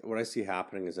 what I see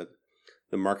happening is that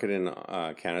the market in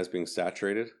Canada is being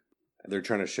saturated. They're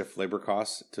trying to shift labor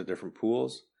costs to different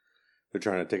pools. They're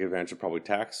trying to take advantage of probably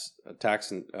tax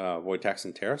and avoid tax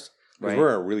and tariffs. Because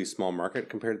we're a really small market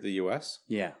compared to the U.S.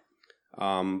 Yeah.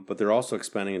 But they're also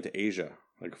expanding into Asia.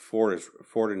 Like Ford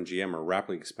and GM are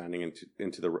rapidly expanding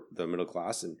into the middle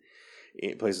class in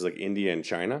places like India and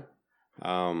China.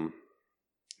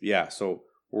 Yeah, so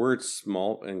we're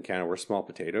small in Canada. We're small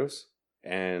potatoes,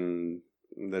 and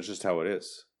that's just how it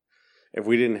is. If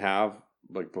we didn't have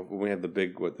like when we had the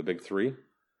big three,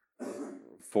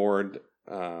 Ford,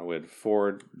 we had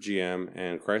Ford, GM,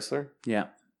 and Chrysler. Yeah.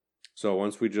 So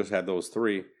once we just had those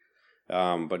three,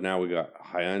 but now we got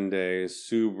Hyundai,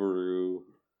 Subaru,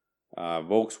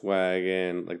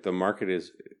 Volkswagen. Like the market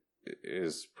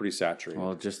is pretty saturated.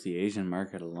 Well, just the Asian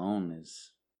market alone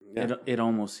is. Yeah. It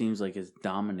almost seems like it's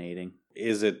dominating.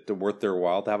 Is it worth their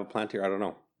while to have a plant here? I don't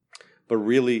know. But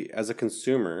really, as a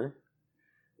consumer,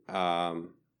 I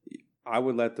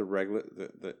would let the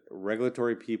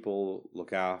regulatory people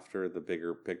look after the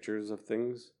bigger pictures of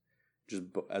things. Just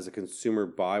as a consumer,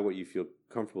 buy what you feel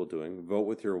comfortable doing. Vote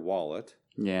with your wallet.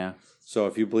 Yeah. So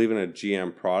if you believe in a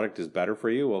GM product is better for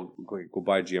you, well, go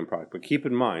buy a GM product. But keep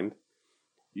in mind,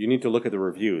 you need to look at the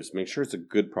reviews. Make sure it's a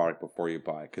good product before you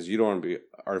buy, because you don't want to be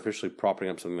artificially propping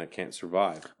up something that can't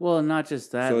survive. Well, not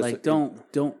just that. So like, don't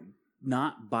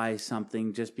not buy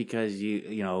something just because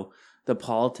you know the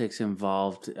politics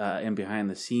involved and behind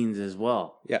the scenes as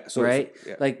well. Yeah. So right.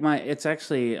 Yeah. Like it's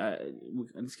actually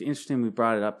it's interesting we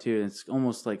brought it up too. It's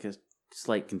almost like a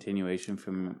slight continuation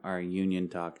from our union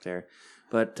talk there.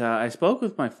 But I spoke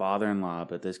with my father-in-law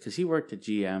about this because he worked at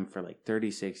GM for like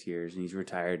 36 years and he's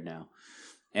retired now.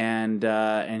 And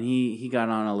he got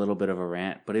on a little bit of a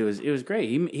rant, but it was great.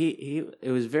 He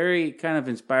it was very kind of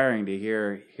inspiring to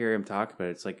hear him talk about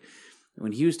it. It's like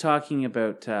when he was talking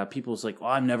about people's like, "Oh,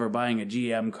 I'm never buying a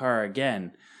GM car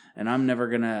again, and I'm never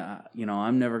gonna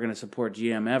support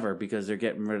GM ever because they're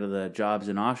getting rid of the jobs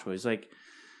in Oshawa." He's like,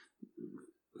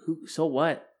 "Who? So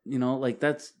what? You know, like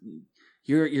that's."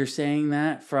 You're saying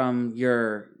that from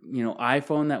your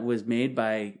iPhone that was made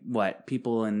by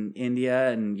people in India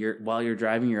and while you're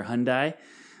driving your Hyundai,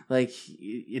 like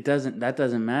that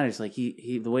doesn't matter. It's like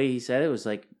he the way he said it was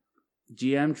like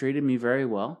GM treated me very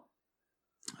well.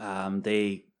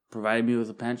 They provided me with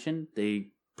a pension. They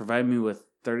provided me with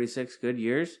 36 good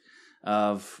years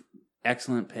of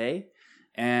excellent pay,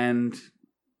 and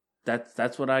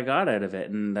that's what I got out of it.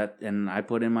 And I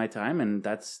put in my time, and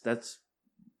that's.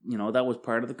 That was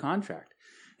part of the contract.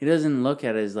 He doesn't look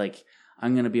at it as like,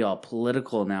 I'm going to be all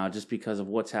political now just because of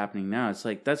what's happening now. It's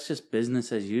like, that's just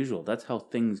business as usual. That's how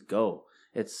things go.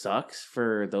 It sucks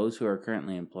for those who are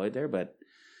currently employed there, but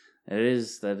it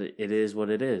is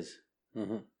what it is.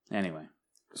 Mm-hmm. Anyway.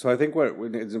 So I think what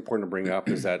is important to bring up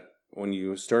is that when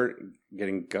you start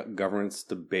getting governments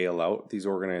to bail out these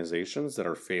organizations that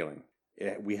are failing,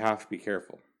 we have to be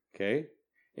careful, okay?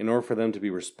 In order for them to be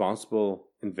responsible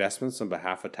investments on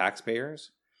behalf of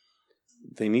taxpayers,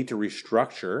 they need to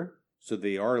restructure so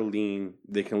they are lean.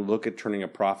 They can look at turning a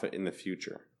profit in the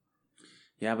future.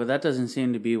 Yeah, but that doesn't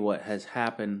seem to be what has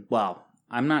happened. Well,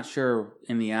 I'm not sure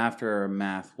in the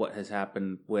aftermath what has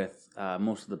happened with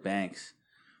most of the banks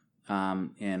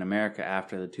in America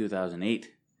after the 2008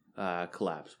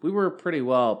 collapse. We were pretty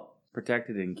well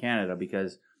protected in Canada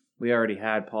because we already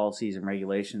had policies and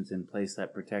regulations in place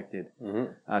that protected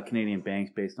Canadian banks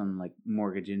based on like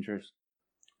mortgage interest,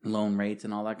 loan rates,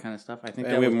 and all that kind of stuff. I think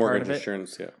that we was have part mortgage of it.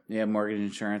 insurance, yeah. Yeah, mortgage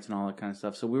insurance and all that kind of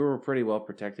stuff. So we were pretty well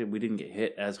protected. We didn't get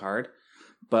hit as hard.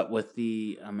 But with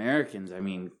the Americans, I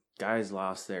mean, guys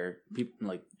lost their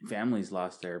families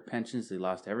lost their pensions. They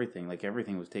lost everything. Like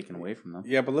everything was taken away from them.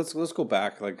 Yeah, but let's go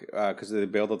back, like because they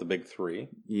bailed out the big three.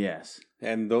 Yes.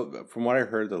 And from what I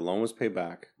heard, the loan was paid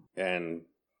back, and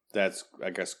that's,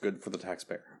 I guess, good for the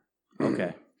taxpayer.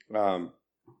 Okay.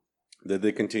 Did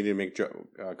they continue to make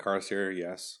cars here?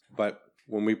 Yes. But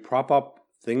when we prop up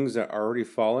things that are already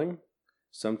falling,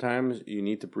 sometimes you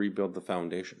need to rebuild the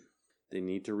foundation. They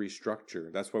need to restructure.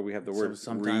 That's why we have the word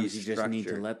sometimes you just need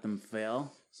to let them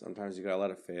fail. Sometimes you got to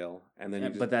let it fail. And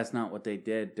then but that's not what they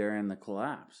did during the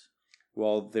collapse.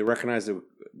 Well, they recognize it.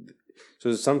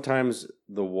 So sometimes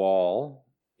the wall,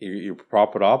 you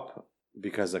prop it up,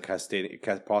 because of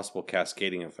possible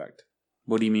cascading effect.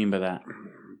 What do you mean by that?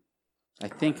 I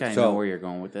think I know where you're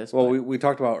going with this. Well, we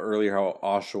talked about earlier how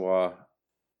Oshawa,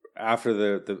 after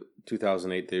the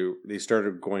 2008, they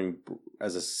started going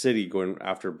as a city, going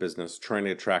after business, trying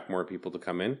to attract more people to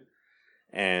come in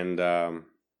and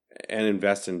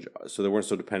invest in, so they weren't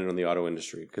so dependent on the auto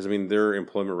industry. Because I mean, their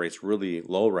employment rate's really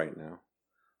low right now.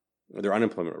 Their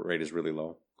unemployment rate is really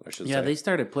low, I should say. Yeah, they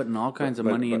started putting all kinds of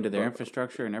money into their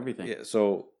infrastructure and everything. Yeah,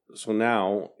 so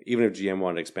now, even if GM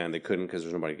wanted to expand, they couldn't because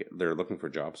there's nobody. They're looking for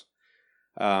jobs.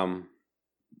 What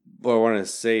I want to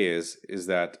say is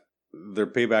that their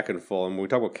payback in full. And when we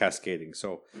talk about cascading,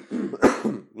 so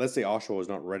let's say Oshawa was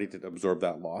not ready to absorb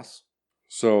that loss.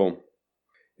 So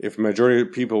if majority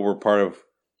of people were part of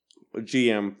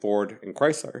GM, Ford, and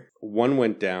Chrysler, one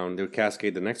went down, they would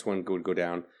cascade, the next one would go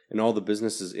down, and all the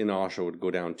businesses in Oshawa would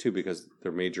go down too because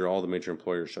all the major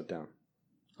employers shut down.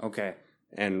 Okay.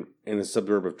 And in the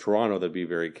suburb of Toronto, that'd be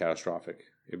very catastrophic.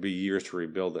 It'd be years to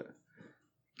rebuild it.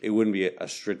 It wouldn't be a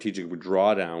strategic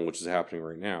drawdown, which is happening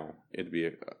right now. It'd be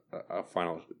a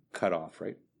final cutoff,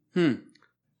 right?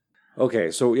 Okay,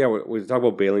 so yeah, we talk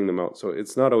about bailing them out. So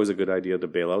it's not always a good idea to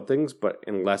bail out things, but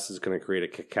unless it's going to create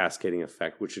a cascading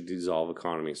effect, which would dissolve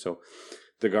economy. So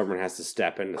the government has to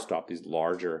step in to stop these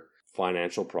larger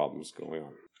financial problems going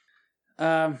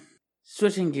on.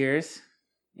 Switching gears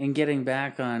and getting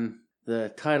back on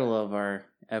the title of our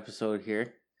episode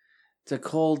here. It's a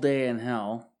cold day in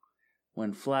hell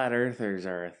when flat earthers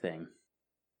are a thing.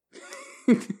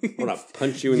 I want to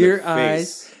punch you in the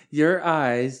face. Your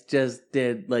eyes just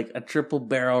did like a triple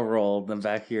barrel roll in the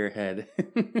back of your head.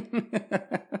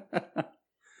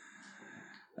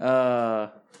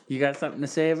 You got something to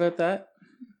say about that?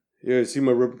 Yeah, see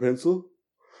my rubber pencil?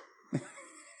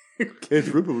 It's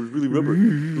rubber. It's really rubber.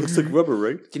 Looks like rubber,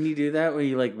 right? Can you do that where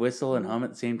you like whistle and hum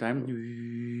at the same time?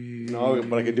 No,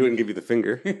 but I could do it and give you the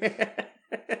finger.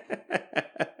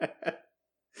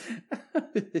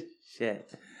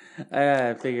 Shit.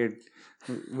 I figured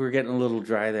we're getting a little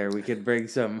dry there. We could bring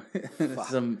some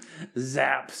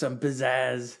zap, some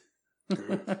pizzazz.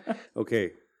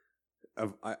 Okay.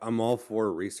 I'm all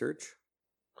for research,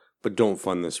 but don't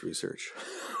fund this research.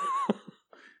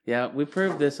 Yeah, we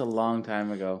proved this a long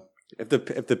time ago. If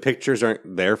the pictures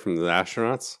aren't there from the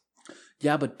astronauts.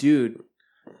 Yeah, but dude,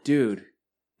 we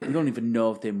don't even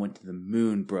know if they went to the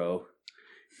moon, bro.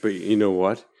 But you know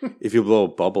what? If you blow a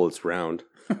bubble, it's round.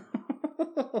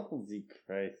 Holy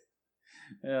Christ.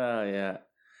 Oh, yeah.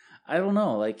 I don't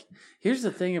know. Like, here's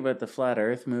the thing about the flat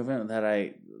earth movement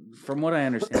that from what I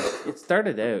understand, it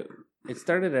started out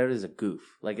as a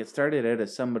goof. Like, it started out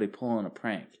as somebody pulling a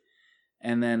prank.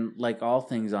 And then, like all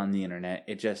things on the internet,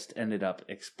 it just ended up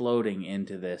exploding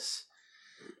into this.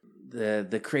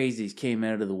 The crazies came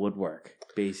out of the woodwork,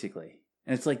 basically.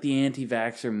 And it's like the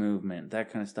anti-vaxxer movement,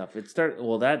 that kind of stuff.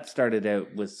 That started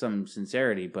out with some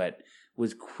sincerity, but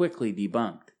was quickly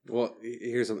debunked. Well,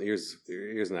 here's an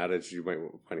adage you might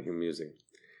find amusing.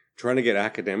 Trying to get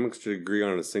academics to agree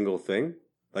on a single thing,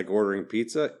 like ordering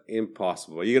pizza,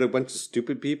 impossible. You get a bunch of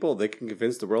stupid people, they can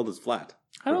convince the world is flat.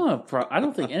 I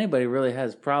don't think anybody really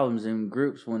has problems in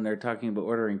groups when they're talking about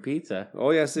ordering pizza. Oh,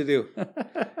 yes, they do.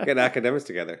 Get academics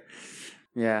together.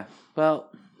 Yeah. Well.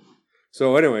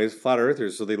 So anyways, flat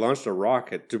earthers, so they launched a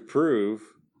rocket to prove,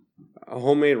 a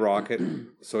homemade rocket,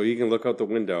 so you can look out the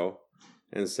window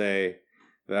and say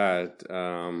that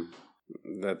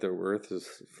the earth is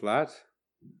flat.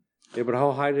 Yeah, but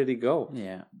how high did he go?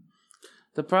 Yeah.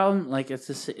 The problem, like, it's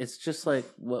just like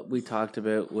what we talked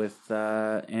about with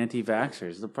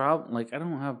anti-vaxxers. The problem, like, I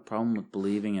don't have a problem with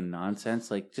believing in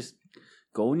nonsense. Like, just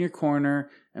go in your corner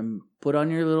and put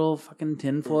on your little fucking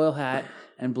tinfoil hat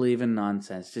and believe in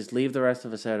nonsense. Just leave the rest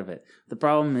of us out of it. The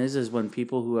problem is when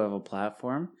people who have a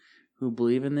platform who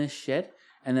believe in this shit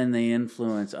and then they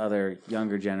influence other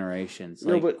younger generations.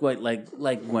 Like, like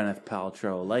Gwyneth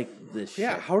Paltrow, like this shit.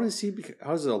 Yeah, how does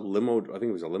a limo, I think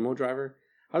it was a limo driver,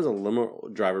 how does a limo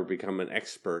driver become an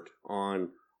expert on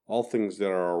all things that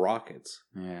are rockets?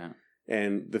 Yeah.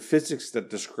 And the physics that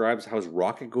describes how his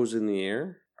rocket goes in the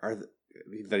air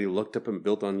that he looked up and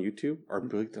built on YouTube are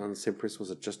built on the same principles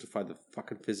that justify the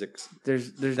fucking physics.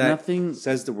 There's nothing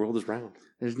says the world is round.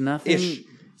 There's nothing. Ish.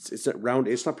 It's not round.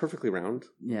 It's not perfectly round.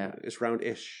 Yeah. It's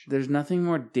round-ish. There's nothing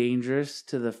more dangerous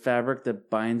to the fabric that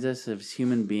binds us as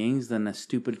human beings than a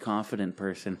stupid, confident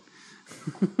person.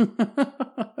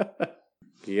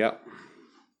 Yep.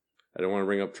 I don't want to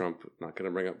bring up Trump. Not going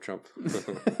to bring up Trump.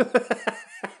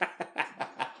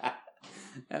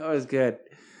 That was good.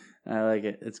 I like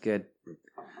it. It's good.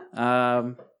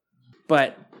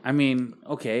 But, I mean,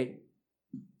 okay.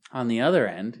 On the other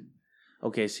end,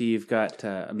 okay, so you've got...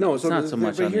 no, it's not so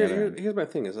much on the other end. Here's my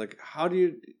thing. It's like, how do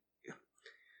you...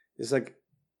 It's like...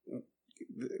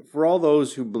 For all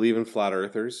those who believe in flat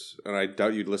earthers, and I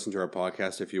doubt you'd listen to our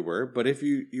podcast if you were, but if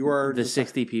you are... The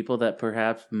 60 people that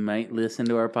perhaps might listen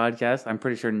to our podcast, I'm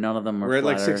pretty sure none of them are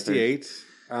flat earthers. We're at like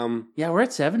 68. Yeah, we're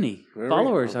at 70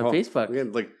 followers on Facebook. We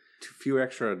had like a few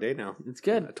extra a day now. It's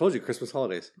good. I told you, Christmas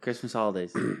holidays.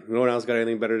 No one else got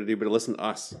anything better to do but to listen to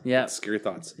us. Yeah. Scary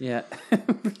thoughts. Yeah.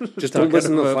 Just don't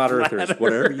listen to the flat earthers.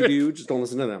 Whatever you do, just don't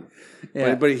listen to them.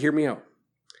 Yeah. But hear me out.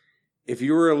 If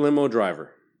you were a limo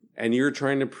driver and you're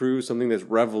trying to prove something that's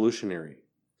revolutionary,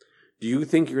 Do you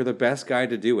think you're the best guy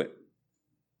to do it?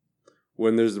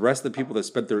 When there's the rest of the people that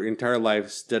spent their entire life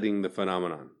studying the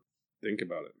phenomenon. Think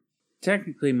about it.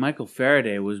 Technically, Michael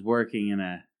Faraday was working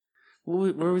in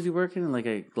where was he working? In like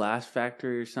a glass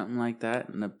factory or something like that?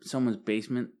 In someone's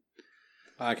basement?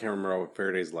 I can't remember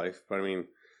Faraday's life, but I mean...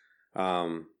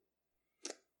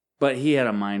 but he had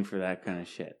a mind for that kind of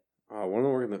shit. One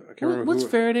of the I can't remember what's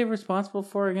Faraday responsible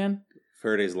for again?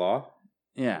 Faraday's law?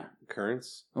 Yeah.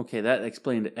 Currents? Okay, that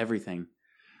explained everything.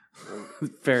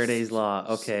 Faraday's law,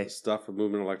 okay. Stuff with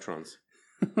moving electrons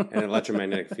and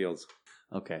electromagnetic fields.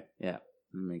 Okay, yeah,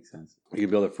 that makes sense. You can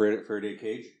build a Faraday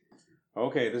cage.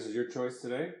 Okay, this is your choice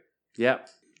today? Yep.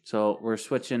 So we're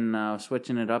switching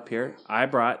it up here. I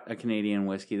brought a Canadian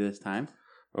whiskey this time.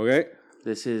 Okay.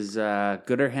 This is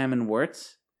Gooderham and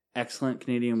Worts. Excellent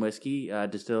Canadian whiskey,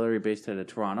 distillery based out of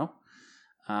Toronto.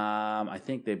 I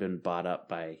think they've been bought up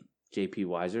by J.P.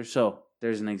 Weiser. So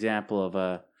there's an example of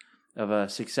a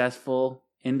successful,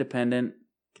 independent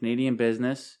Canadian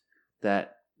business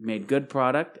that made good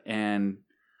product, and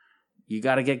you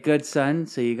got to get good, son.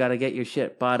 So you got to get your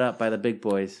shit bought up by the big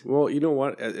boys. Well, you know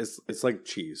what? It's like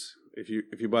cheese. If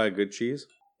you buy a good cheese,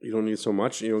 you don't need so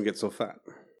much, and you don't get so fat.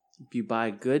 If you buy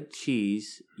good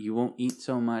cheese, you won't eat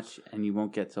so much, and you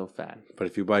won't get so fat. But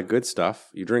if you buy good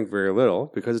stuff, you drink very little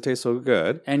because it tastes so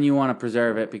good, and you want to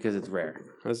preserve it because it's rare.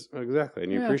 Exactly,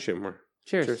 and you appreciate it more.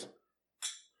 Cheers. Cheers.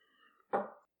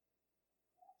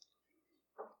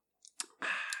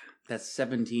 That's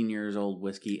 17 years old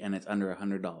whiskey, and it's under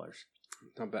 $100.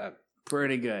 Not bad.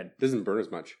 Pretty good. Doesn't burn as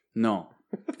much. No,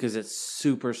 because it's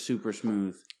super, super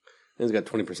smooth. And it's got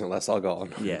 20% less alcohol.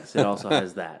 Yes, it also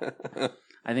has that.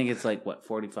 I think it's like, what,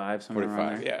 45, somewhere 45,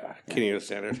 around there? yeah. Canadian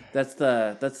standard. That's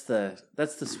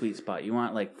the sweet spot. You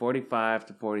want like 45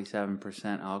 to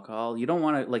 47% alcohol. You don't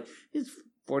want to, like, it's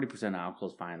 40% alcohol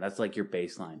is fine. That's like your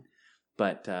baseline.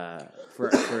 But for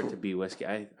it to be whiskey,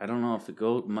 I don't know if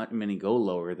many go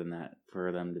lower than that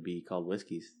for them to be called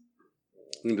whiskeys.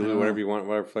 You can do whatever you want,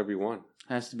 whatever flavor you want.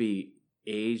 It has to be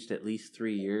aged at least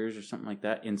 3 years or something like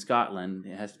that. In Scotland,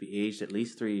 it has to be aged at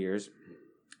least 3 years.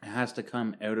 It has to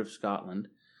come out of Scotland.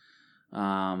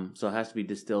 So it has to be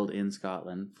distilled in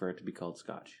Scotland for it to be called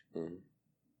Scotch.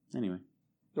 Mm-hmm. Anyway.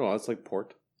 Oh, that's like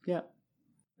port. Yeah.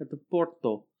 At the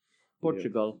Porto,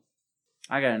 Portugal.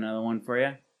 Yeah. I got another one for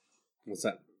you. What's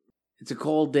that? It's a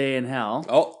cold day in hell.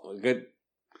 Oh, good.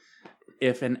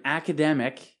 If an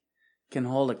academic can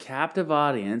hold a captive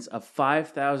audience of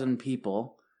 5,000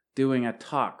 people doing a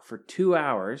talk for 2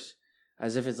 hours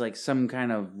as if it's like some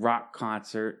kind of rock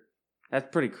concert, that's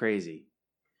pretty crazy.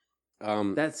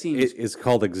 That seems... It's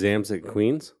called Exams at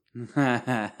Queen's?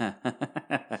 Yeah,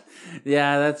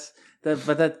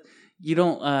 but you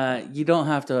don't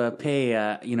have to pay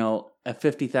a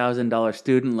 $50,000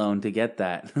 student loan to get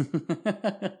that.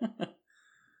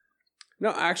 No,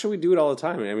 actually, we do it all the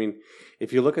time. I mean,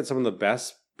 if you look at some of the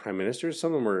best prime ministers,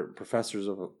 some of them were professors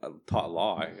of taught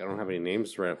law. I don't have any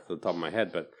names right off the top of my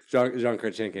head, but Jean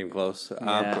Chrétien came close.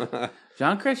 Yeah.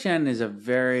 Jean Chrétien is a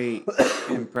very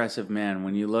impressive man.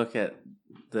 When you look at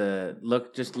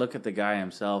look at the guy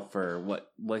himself for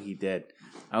what he did.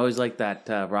 I always like that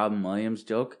Robin Williams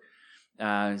joke. He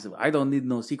said, I don't need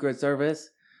no Secret Service.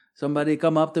 Somebody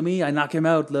come up to me, I knock him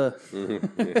out.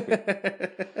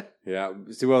 Yeah.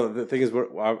 See, well, the thing is,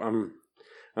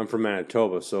 I'm from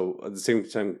Manitoba, so at the same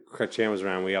time Chrétien was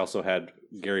around, we also had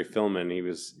Gary Filmon. He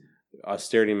was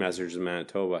austerity measures in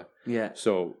Manitoba. Yeah.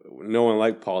 So no one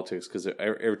liked politics because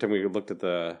every time we looked at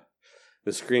the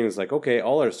screen, it's like, okay,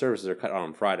 all our services are cut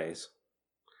on Fridays,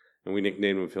 and we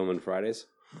nicknamed them Filmon Fridays.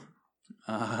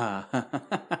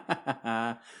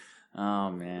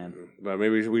 Oh man! But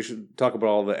maybe we should talk about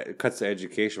all the cuts to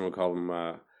education. We'll call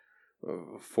them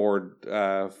Ford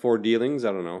dealings.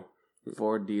 I don't know.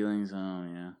 Ford dealings. Oh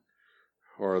yeah.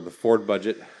 Or the Ford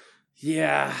budget.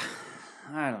 Yeah,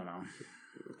 I don't know.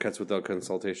 Cuts without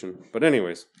consultation. But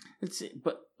anyways,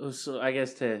 so I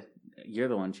guess you're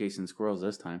the one chasing squirrels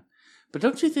this time. But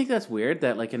don't you think that's weird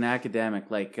that like an academic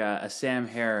like a Sam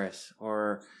Harris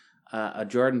or a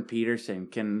Jordan Peterson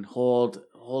can hold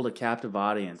a captive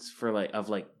audience for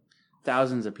like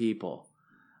thousands of people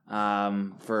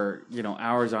for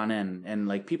hours on end, and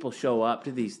like people show up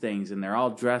to these things and they're all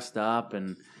dressed up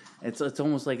and it's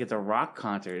almost like it's a rock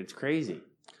concert. It's crazy.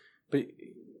 But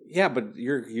yeah, but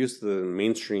you're used to the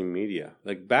mainstream media.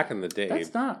 Like back in the day,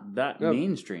 that's not that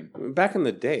mainstream. Back in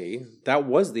the day, that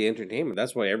was the entertainment.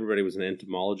 That's why everybody was an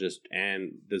entomologist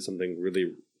and did something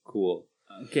really cool.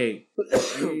 Okay,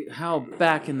 how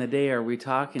back in the day are we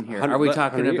talking here? Are we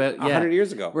talking about 100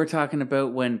 years ago? We're talking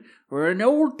about when we're in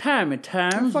old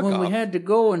times when we had to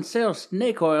go and sell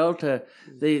snake oil to.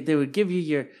 They would give you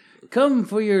your Come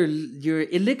for your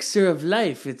elixir of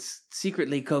life. It's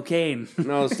secretly cocaine.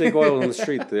 No, snake oil on the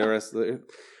street.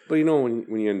 But you know,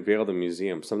 when you unveil the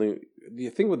museum, the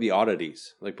thing with the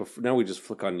oddities, like before, now we just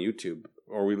flick on YouTube,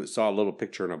 or we saw a little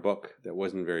picture in a book that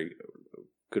wasn't very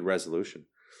good resolution,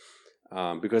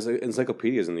 because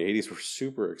encyclopedias in the 80s were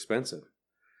super expensive.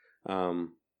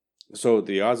 So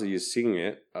the odds of you seeing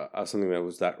it, something that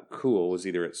was that cool, was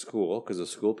either at school because the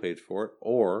school paid for it,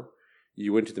 or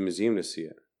you went to the museum to see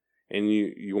it, and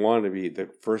you wanted to be the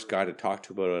first guy to talk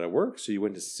to about it at work, so you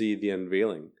went to see the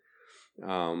unveiling.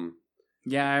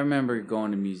 Yeah, I remember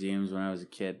going to museums when I was a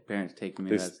kid. Parents taking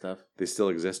me to that stuff. They still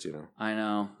exist, you know. I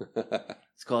know.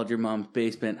 It's called Your Mom's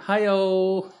Basement.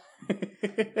 Hi-yo!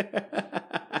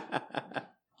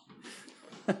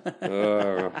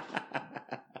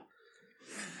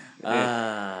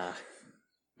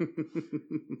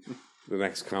 The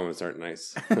next comments aren't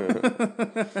nice.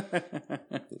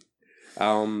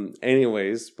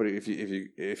 Anyways, but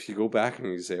if you go back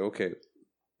and you say, okay,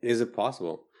 is it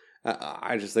possible?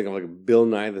 I just think of like Bill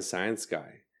Nye the Science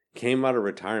Guy came out of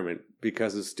retirement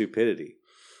because of stupidity.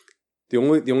 The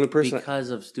only person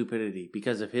because of stupidity,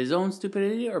 because of his own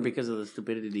stupidity, or because of the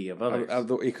stupidity of others.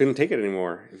 He couldn't take it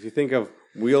anymore. If you think of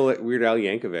Weird Al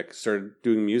Yankovic started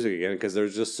doing music again because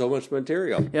there's just so much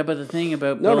material. Yeah, but the thing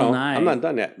about Bill Nye, I'm not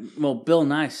done yet. Well, Bill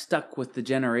Nye stuck with the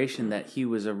generation that he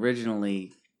was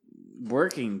originally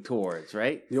working towards,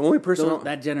 right? The only person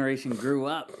that generation grew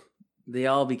up. They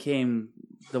all became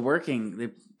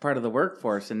the part of the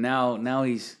workforce, and now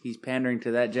he's pandering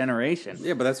to that generation.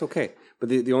 Yeah, but that's okay. But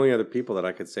the only other people that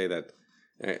I could say that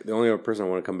the only other person I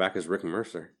want to come back is Rick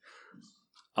Mercer.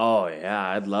 Oh yeah,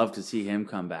 I'd love to see him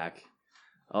come back.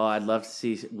 Oh, I'd love to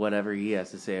see whatever he has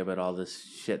to say about all this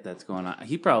shit that's going on.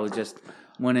 He probably just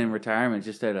went in retirement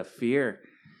just out of fear.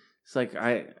 It's like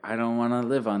I don't want to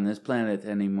live on this planet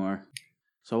anymore.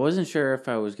 So I wasn't sure if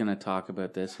I was going to talk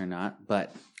about this or not,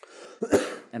 but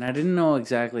and I didn't know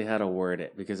exactly how to word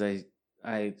it because I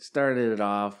started it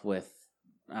off with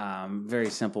very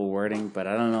simple wording, but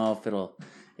I don't know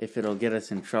if it'll get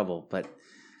us in trouble. But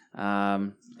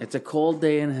it's a cold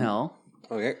day in hell.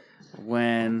 Okay.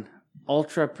 When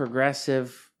ultra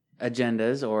progressive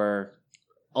agendas or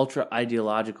ultra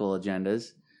ideological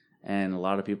agendas, and a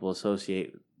lot of people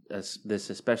associate this,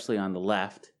 especially on the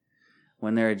left,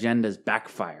 when their agendas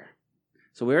backfire.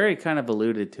 So we already kind of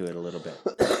alluded to it a little bit.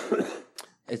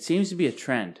 It seems to be a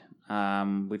trend.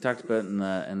 We talked about it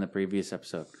in the previous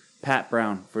episode. Pat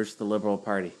Brown versus the Liberal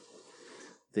Party.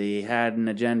 They had an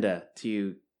agenda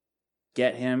to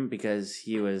get him because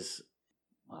he was,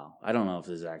 well, I don't know if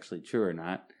this is actually true or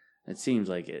not. It seems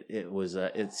like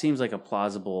it seems like a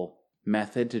plausible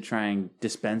method to try and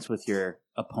dispense with your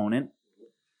opponent.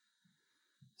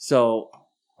 So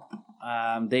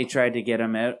they tried to get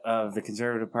him out of the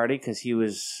Conservative Party because he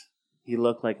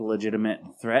looked like a legitimate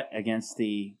threat against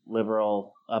the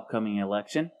Liberal upcoming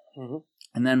election. Mm-hmm.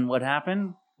 And then what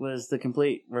happened was the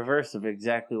complete reverse of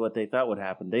exactly what they thought would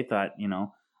happen. They thought,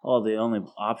 the only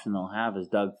option they'll have is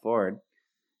Doug Ford.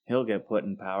 He'll get put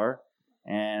in power.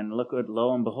 And look what,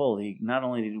 lo and behold, he not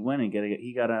only did he win,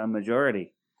 he got a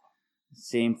majority.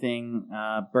 Same thing,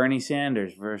 Bernie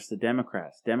Sanders versus the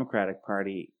Democrats. Democratic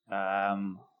Party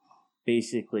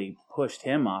basically pushed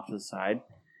him off the side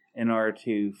in order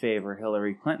to favor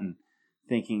Hillary Clinton,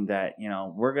 thinking that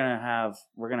we're gonna have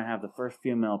the first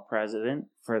female president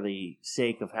for the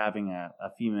sake of having a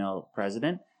female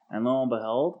president. And lo and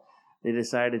behold, they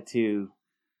decided to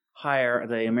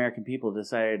the American people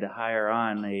decided to hire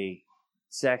on a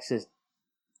sexist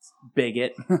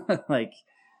bigot, like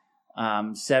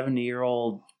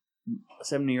 70-year-old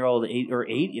 8 or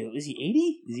 8. Is he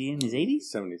 80? Is he in his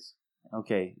 80s? 70s.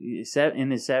 Okay,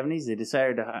 in his 70s, they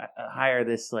decided to hire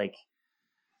this like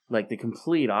the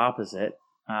complete opposite.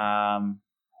 I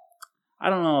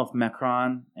don't know if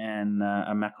Macron and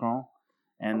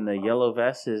the yellow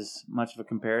vest is much of a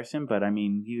comparison, but I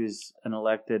mean he was an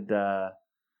elected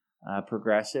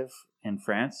progressive in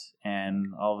France,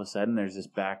 and all of a sudden there's this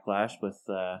backlash with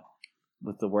the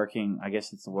working, I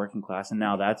guess it's the working class, and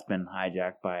now that's been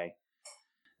hijacked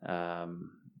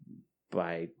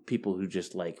by people who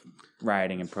just like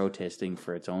rioting and protesting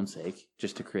for its own sake,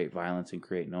 just to create violence and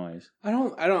create noise. I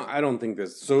don't think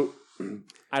this. So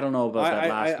I don't know about that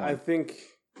last one.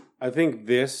 I think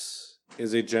this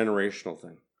is a generational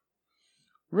thing.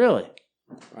 Really?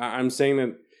 I'm saying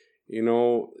that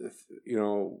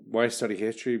why study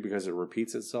history? Because it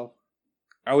repeats itself.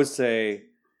 I would say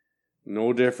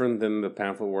no different than the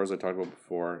pamphlet wars I talked about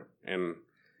before. And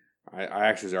I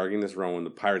actually was arguing this around when the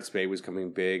Pirates Bay was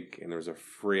coming big and there was a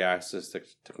free access to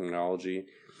technology.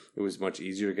 It was much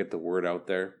easier to get the word out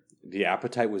there. the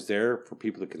appetite was there for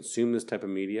people to consume this type of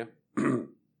media. In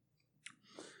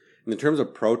terms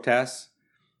of protests,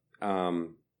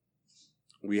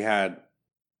 we had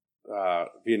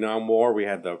Vietnam War, we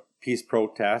had the peace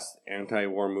protests,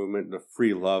 anti-war movement, the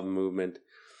free love movement.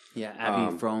 Yeah,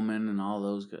 Abby Froman and all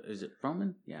those guys. Is it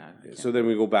Froman? Yeah. So then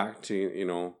we go back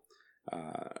to,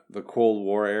 the Cold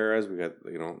War eras. We got,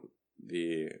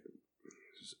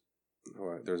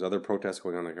 there's other protests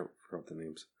going on. I forgot the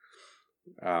names.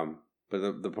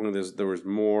 But the point is, there was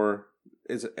more.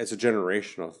 It's a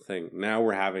generational thing. Now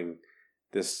we're having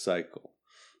this cycle.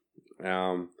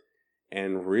 And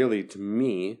really, to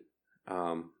me,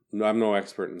 I'm no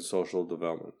expert in social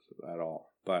development at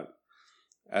all. But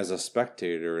as a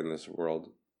spectator in this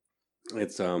world,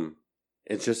 it's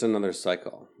just another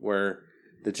cycle where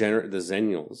the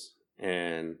Zennials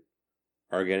and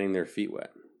are getting their feet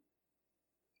wet.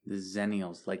 The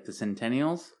Zennials, like the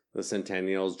Centennials? The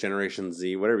Centennials, Generation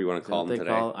Z, whatever you want to call them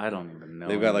today. I don't even know.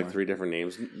 They've got like 3 different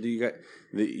names.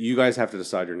 You guys have to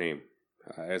decide your name.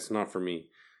 It's not for me.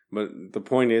 But the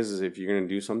point is if you're going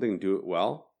to do something, do it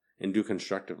well and do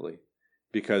constructively,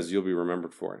 because you'll be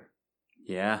remembered for it.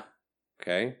 Yeah.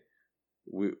 Okay?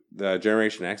 The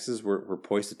Generation X's were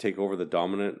poised to take over the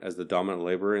dominant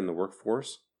labor in the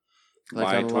workforce.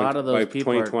 Like a lot of those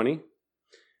people 2020.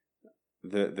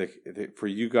 For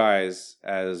you guys,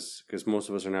 because most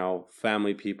of us are now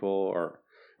family people, or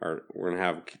we're gonna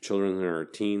have children in our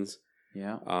teens.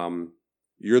 Yeah.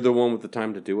 You're the one with the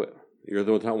time to do it. You're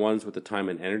the ones with the time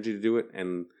and energy to do it,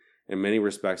 and in many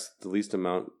respects, the least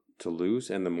amount to lose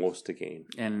and the most to gain.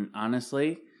 And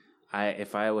honestly,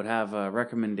 if I would have a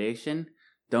recommendation,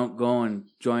 don't go and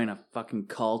join a fucking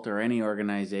cult or any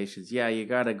organizations. Yeah, you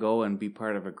got to go and be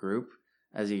part of a group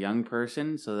as a young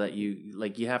person, so that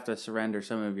you have to surrender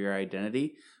some of your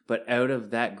identity. But out of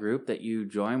that group that you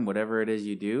join, whatever it is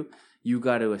you do, you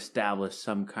got to establish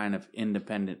some kind of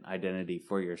independent identity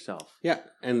for yourself. Yeah,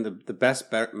 and the best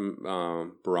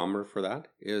barometer for that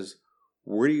is,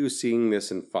 where are you seeing this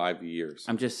in 5 years?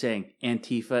 I'm just saying,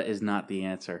 Antifa is not the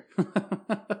answer.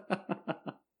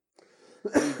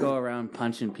 You go around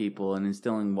punching people and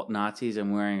instilling Nazis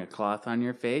and wearing a cloth on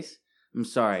your face. I'm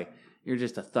sorry. You're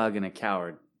just a thug and a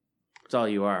coward. That's all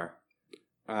you are.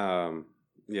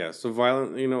 Yeah, so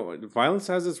violence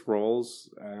has its roles.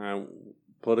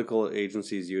 Political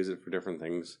agencies use it for different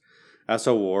things. That's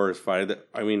how war is fought.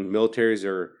 Militaries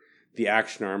are the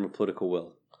action arm of political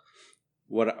will.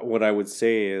 What I would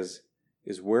say is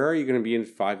where are you going to be in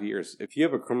 5 years? If you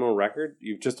have a criminal record,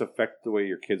 you've just affected the way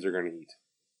your kids are going to eat.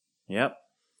 Yep.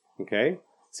 Okay?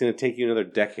 It's going to take you another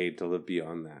decade to live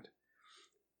beyond that.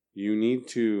 You need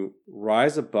to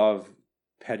rise above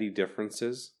petty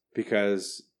differences,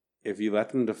 because if you let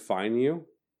them define you,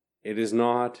 it's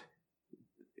not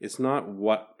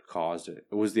what caused it.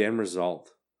 It was the end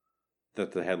result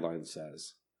that the headline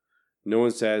says. No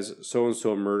one says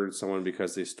so-and-so murdered someone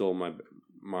because they stole my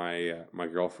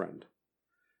girlfriend.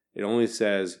 It only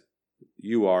says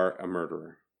you are a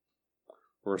murderer,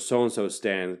 or so-and-so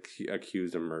stands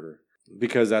accused of murder.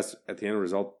 Because that's, at the end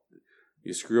result,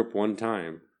 you screw up one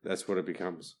time, that's what it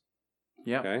becomes.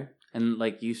 Yeah. Okay? And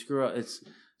you screw up, it's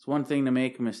one thing to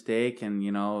make a mistake, and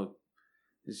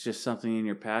it's just something in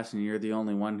your past, and you're the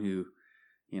only one who,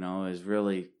 is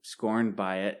really scorned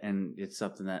by it, and it's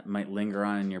something that might linger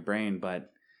on in your brain.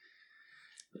 But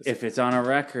if it's on a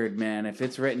record, man, if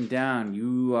it's written down,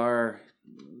 you are.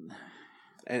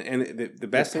 And the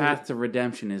best path to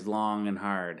redemption is long and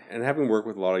hard. And having worked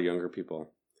with a lot of younger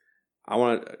people, I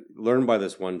want to learn by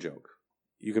this one joke.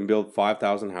 You can build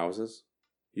 5,000 houses.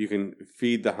 You can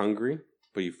feed the hungry,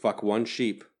 but you fuck one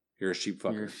sheep, you're a sheep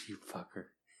fucker. You're a sheep fucker.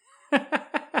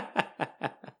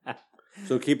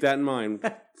 So keep that in mind.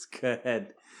 That's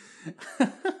good.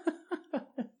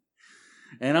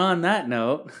 And on that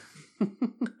note,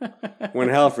 when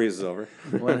hell freezes over.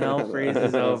 When hell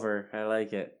freezes over. I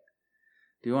like it.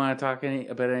 Do you want to talk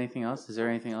about anything else? Is there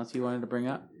anything else you wanted to bring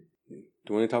up? Do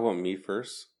you want to talk about me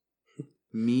first?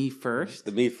 Me first?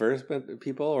 The me first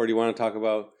people? Or do you want to talk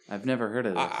about... I've never heard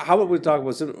of this. How about we talk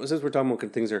about... Since we're talking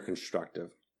about things that are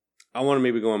constructive, I want to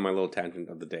maybe go on my little tangent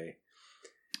of the day.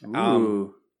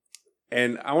 Ooh.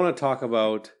 And I want to talk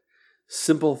about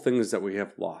simple things that we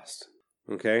have lost.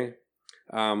 Okay?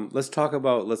 Let's talk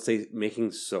about, let's say,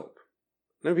 making soap.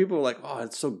 Now people are like, oh,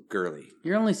 it's so girly.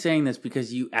 You're only saying this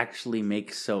because you actually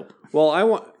make soap. Well,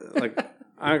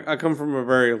 I come from a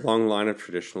very long line of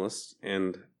traditionalists,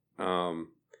 and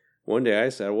one day I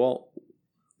said, well,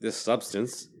 this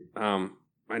substance, I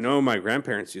know my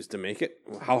grandparents used to make it.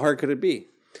 How hard could it be?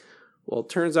 Well, it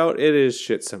turns out it is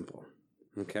shit simple.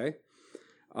 Okay?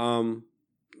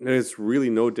 It's really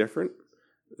no different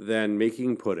than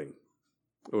making pudding.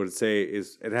 I would say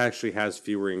it actually has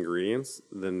fewer ingredients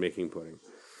than making pudding.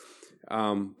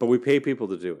 But we pay people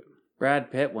to do it.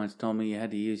 Brad Pitt once told me you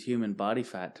had to use human body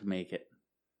fat to make it.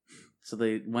 So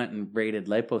they went and raided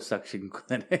liposuction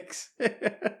clinics.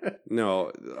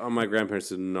 No, my grandparents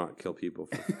did not kill people.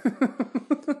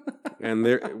 And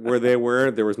where they were,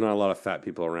 there was not a lot of fat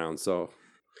people around. So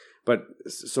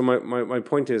my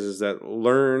point is that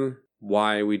learn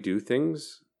why we do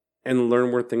things and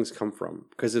learn where things come from.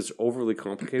 Because it's overly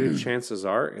complicated, chances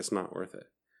are it's not worth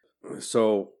it.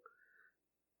 So,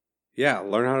 yeah,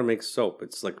 learn how to make soap.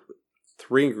 It's like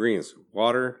 3 ingredients: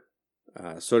 water,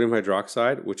 sodium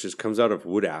hydroxide, which comes out of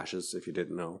wood ashes, if you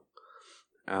didn't know,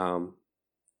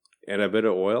 and a bit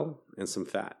of oil and some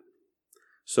fat.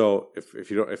 So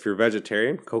if you're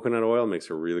vegetarian, coconut oil makes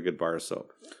a really good bar of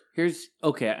soap.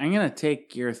 I'm gonna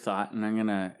take your thought and I'm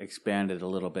gonna expand it a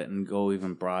little bit and go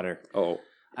even broader. Oh,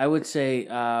 I would say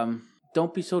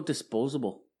don't be so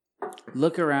disposable.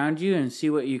 Look around you and see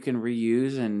what you can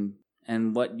reuse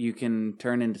and what you can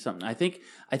turn into something. I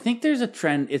think there's a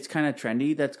trend. It's kind of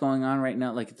trendy that's going on right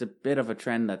now. Like it's a bit of a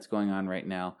trend that's going on right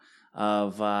now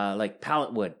of like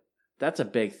pallet wood. That's a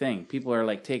big thing. People are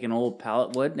like taking old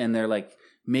pallet wood and they're like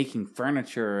making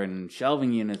furniture and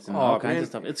shelving units and all kinds of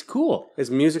stuff. It's cool. It's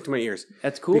music to my ears.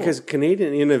 That's cool. Because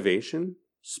Canadian innovation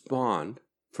spawned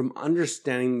from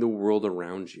understanding the world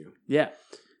around you. Yeah.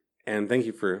 And thank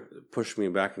you for pushing me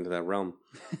back into that realm.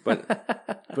 But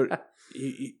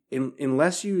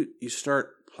unless you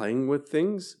start playing with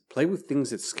things, play with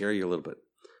things that scare you a little bit.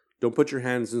 Don't put your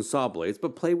hands in saw blades,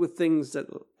 but play with things that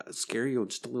scare you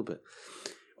just a little bit.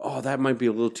 Oh, that might be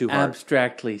a little too hard.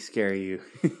 Abstractly scare you.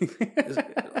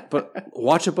 But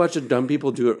watch a bunch of dumb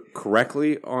people do it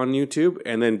correctly on YouTube,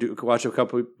 and then watch a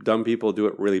couple dumb people do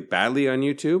it really badly on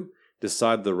YouTube.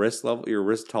 Decide the risk level, your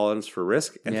risk tolerance for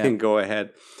risk, and then go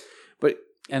ahead.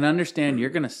 And understand you're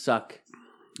going to suck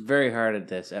very hard at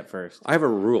this at first. I have a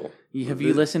rule. Have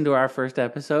you listened to our first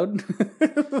episode?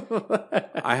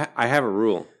 I have a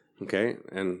rule, okay?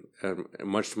 And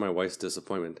much to my wife's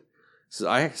disappointment. So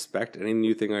I expect any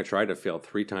new thing I try to fail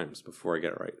 3 times before I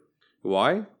get it right.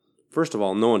 Why? First of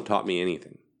all, no one taught me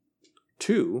anything.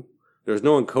 2, there's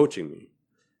no one coaching me.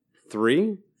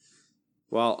 3,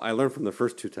 well, I learned from the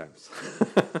first 2 times.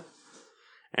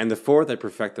 And the 4th, I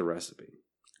perfect the recipe.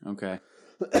 Okay.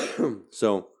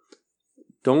 So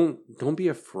don't be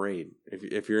afraid.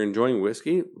 If you're enjoying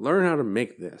whiskey, learn how to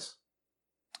make this.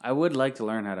 I would like to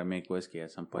learn how to make whiskey at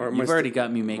some point. You've already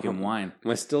got me making wine.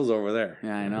 My still's over there.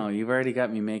 Yeah, I know. You've already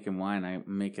got me making wine. I'm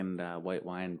making white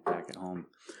wine back at home.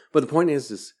 But the point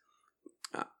is,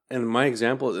 and my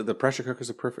example, the pressure cooker is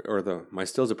a perfect, my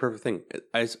still's a perfect thing.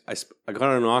 I got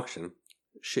at an auction,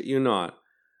 shit you not,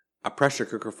 a pressure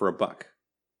cooker for $1.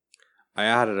 I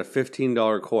added a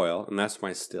 $15 coil, and that's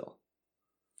my still.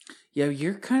 Yeah,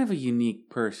 you're kind of a unique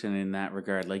person in that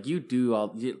regard. Like you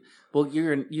do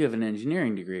you have an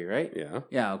engineering degree, right? Yeah.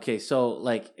 Yeah. Okay. So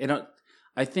like,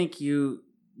 I think you're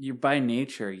by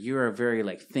nature, you're a very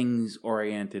like things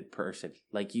oriented person.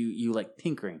 Like you like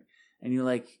tinkering, and you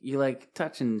like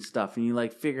touching stuff, and you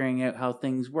like figuring out how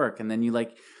things work, and then you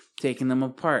like taking them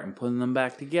apart and putting them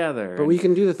back together. But we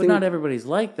can do the thing. But not everybody's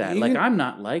like that. I'm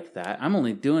not like that. I'm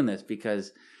only doing this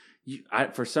because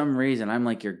for some reason, I'm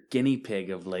like your guinea pig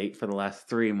of late for the last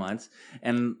 3 months,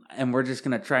 and we're just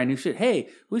gonna try new shit. Hey,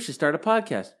 we should start a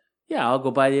podcast. Yeah, I'll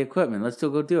go buy the equipment. Let's still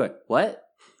go do it. What?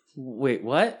 Wait,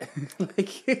 what?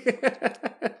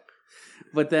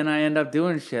 But then I end up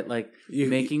doing shit like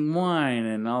making wine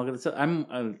and all that stuff.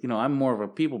 I'm more of a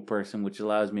people person, which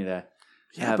allows me to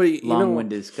have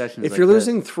long-winded discussions. If you're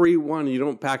losing 3-1, you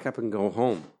don't pack up and go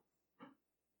home.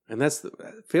 And that's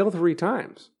fail 3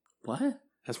 times. What?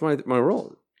 That's my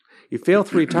role. You fail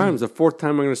 3 times, the 4th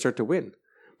time I'm going to start to win.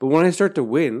 But when I start to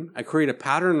win, I create a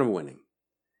pattern of winning.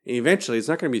 And eventually, it's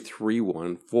not going to be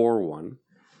 3-1, 4-1,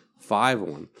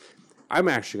 5-1. I'm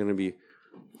actually going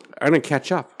to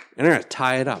catch up. And I'm going to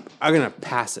tie it up. I'm going to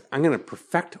pass it. I'm going to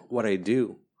perfect what I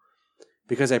do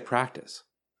because I practice.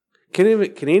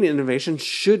 Canadian innovation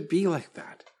should be like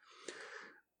that.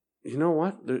 You know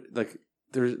what?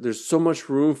 There's so much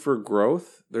room for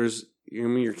growth.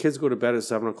 Your kids go to bed at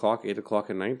 7 o'clock, 8 o'clock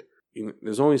at night.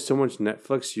 There's only so much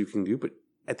Netflix you can do. But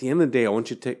at the end of the day, I want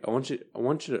you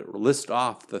to list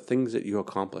off the things that you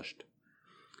accomplished.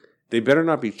 They better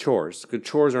not be chores. Because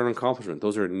chores are an accomplishment.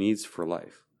 Those are needs for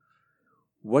life.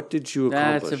 What did you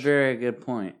accomplish? That's a very good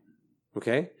point.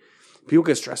 Okay? People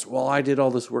get stressed. Well, I did all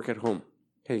this work at home.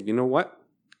 Hey, you know what?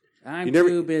 I'm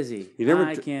too busy.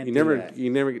 I can't do that.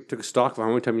 You never took stock of how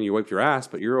many times you wiped your ass,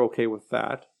 but you're okay with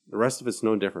that. The rest of it's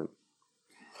no different.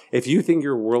 If you think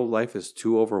your world life is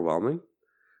too overwhelming,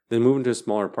 then move into a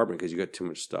smaller apartment because you got too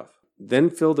much stuff. Then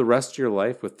fill the rest of your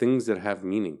life with things that have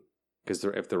meaning. Because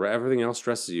if everything else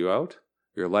stresses you out,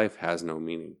 your life has no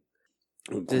meaning.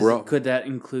 Could that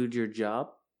include your job?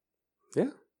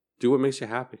 Yeah. Do what makes you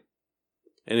happy.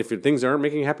 And if your things aren't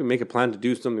making you happy, make a plan to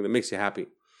do something that makes you happy.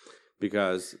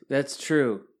 Because that's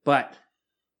true. But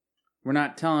we're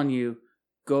not telling you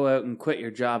go out and quit your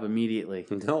job immediately.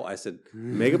 No, I said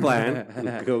make a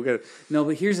plan. Go get it. No,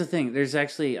 but here's the thing. There's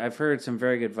actually, I've heard some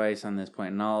very good advice on this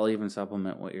point, and I'll even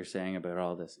supplement what you're saying about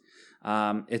all this.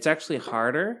 It's actually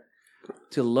harder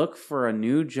to look for a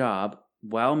new job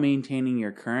while maintaining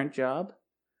your current job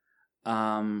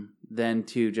than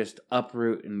to just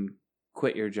uproot and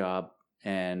quit your job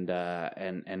and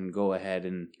go ahead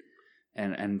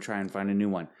and try and find a new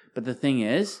one. But the thing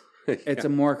is, it's a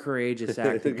more courageous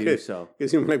act to do so.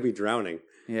 Because you might be drowning.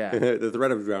 Yeah. The threat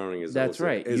of drowning is that's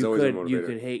right. You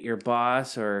could hate your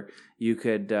boss, or you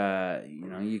could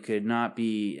you could not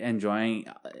be enjoying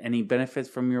any benefits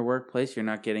from your workplace. You're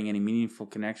not getting any meaningful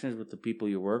connections with the people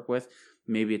you work with.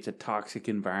 Maybe it's a toxic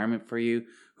environment for you.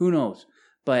 Who knows?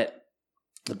 But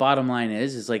the bottom line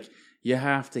is like you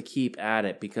have to keep at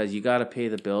it because you got to pay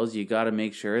the bills. You got to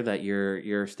make sure that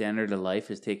your standard of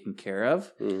life is taken care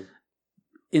of.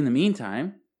 In the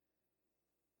meantime,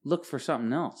 look for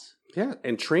something else. Yeah,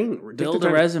 and train. Build a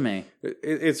resume.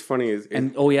 It's funny.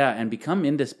 And become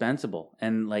indispensable.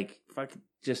 And like,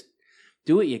 just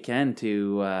do what you can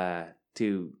to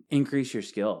increase your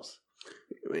skills.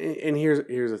 And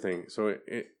here's the thing. So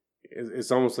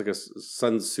it's almost like a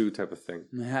Sun Tzu type of thing.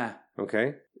 Yeah.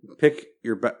 Okay. Pick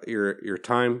your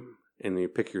time, and you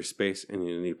pick your space, and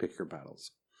you need to pick your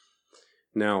battles.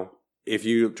 Now, if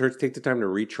you take the time to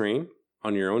retrain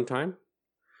on your own time,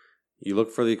 you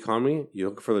look for the economy, you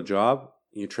look for the job,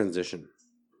 you transition.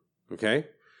 Okay?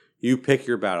 You pick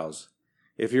your battles.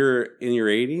 If you're in your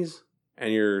 80s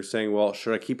and you're saying, well,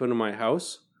 should I keep it in my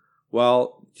house?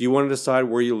 Well, do you want to decide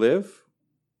where you live?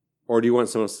 Or do you want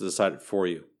someone else to decide it for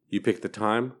you? You pick the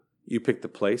time, you pick the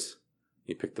place,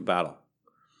 you pick the battle.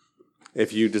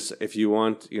 If you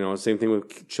want, same thing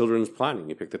with children's planning.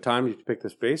 You pick the time, you pick the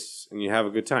space, and you have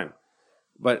a good time.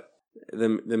 But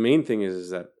the main thing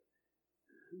is that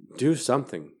do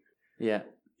something. Yeah.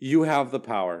 You have the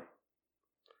power.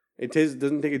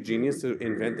 Doesn't take a genius to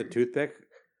invent the toothpick.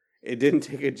 It didn't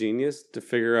take a genius to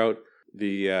figure out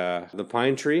the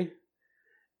pine tree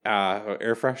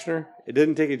air freshener. It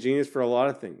didn't take a genius for a lot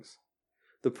of things.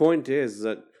 The point is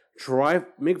that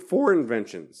make 4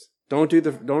 inventions. Don't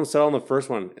settle on the first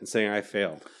one and say I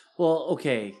failed. Well,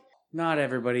 okay. Not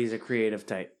everybody's a creative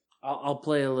type. I'll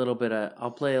play a little bit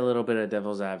of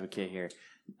devil's advocate here.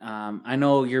 I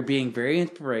know you're being very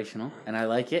inspirational, and I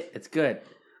like it. It's good.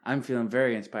 I'm feeling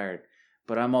very inspired,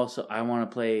 but I want to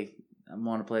play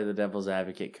the devil's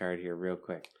advocate card here real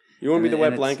quick. You want to be the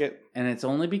wet blanket? And it's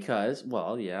only because,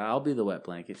 well, yeah, I'll be the wet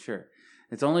blanket, sure.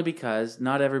 It's only because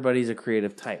not everybody's a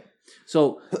creative type.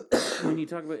 So when you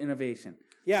talk about innovation,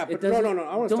 yeah, but no.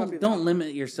 I want to stop you. Don't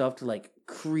limit yourself to like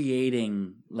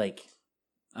creating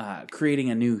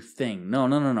a new thing. No.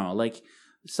 Like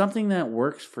something that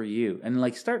works for you, and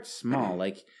like start small.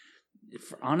 Like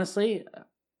honestly,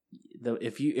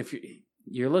 if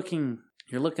you're looking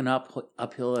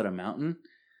uphill at a mountain,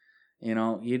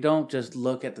 you don't just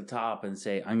look at the top and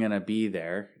say I'm gonna be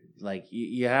there. Like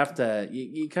you have to,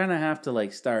 you kind of have to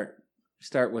like start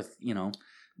with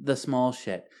the small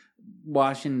shit.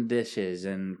 Washing dishes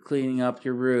and cleaning up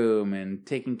your room and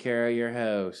taking care of your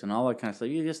house and all that kind of stuff.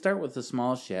 You just start with the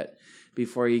small shit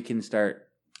before you can start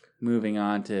moving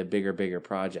on to bigger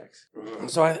projects.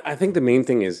 So I think the main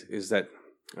thing is that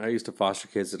I used to foster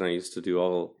kids and I used to do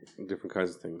all different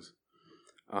kinds of things.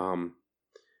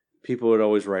 People would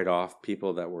always write off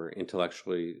people that were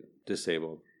intellectually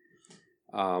disabled.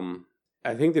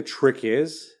 I think the trick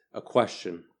is a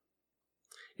question.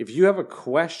 If you have a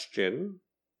question,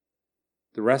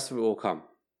 the rest of it will come.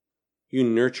 You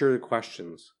nurture the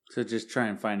questions. So just try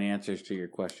and find answers to your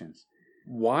questions.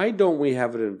 Why don't we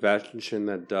have an invention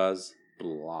that does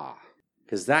blah?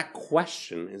 Because that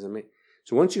question is amazing.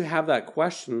 So once you have that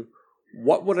question,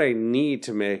 what would I need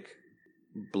to make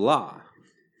blah?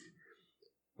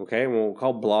 Okay, and we'll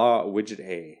call blah widget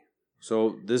A.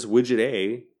 So this widget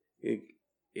A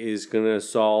is going to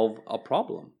solve a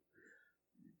problem.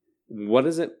 What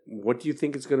is it? What do you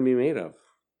think it's going to be made of?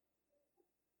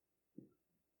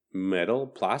 Metal,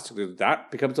 plastic.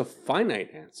 That becomes a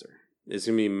finite answer. Is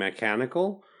it going to be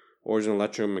mechanical or is it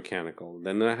electromechanical?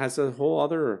 Then that has a whole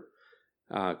other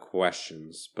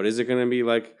questions. But is it going to be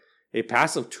like a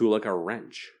passive tool like a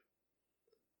wrench?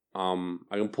 I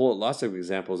can pull out lots of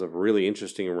examples of really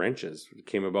interesting wrenches that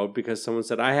came about because someone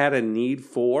said, I had a need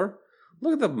for,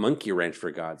 look at the monkey wrench,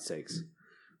 for God's sakes.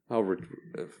 How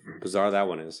bizarre that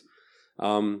one is.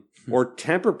 Or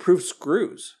tamper-proof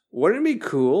screws. Wouldn't it be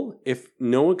cool if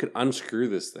no one could unscrew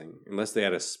this thing unless they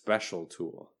had a special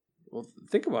tool? Well,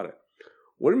 think about it.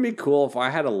 Wouldn't it be cool if I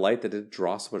had a light that didn't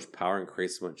draw so much power and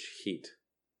create so much heat?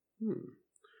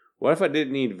 What if I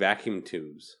didn't need vacuum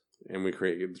tubes and we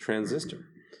created the transistor?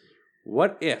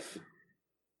 What if?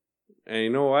 And you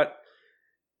know what?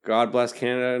 God bless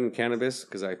Canada and cannabis,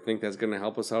 because I think that's going to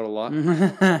help us out a lot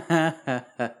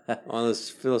on this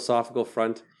philosophical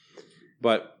front.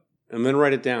 And then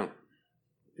write it down.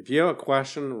 If you have a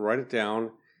question, write it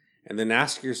down, and then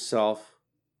ask yourself,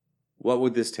 what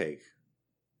would this take?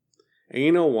 And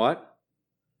you know what?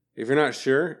 If you're not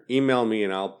sure, email me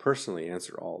and I'll personally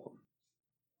answer all of them.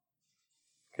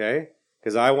 Okay?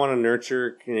 Because I want to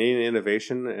nurture Canadian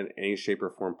innovation in any shape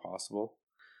or form possible.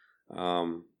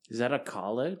 Is that a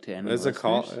call out to any That's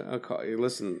listeners? a call.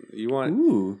 Listen,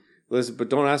 listen, but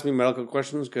don't ask me medical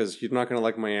questions because you're not going to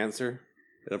like my answer.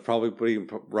 It'll probably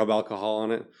rub alcohol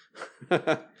on it.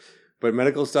 But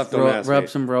medical stuff, don't ask me. Rub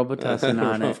some Robitussin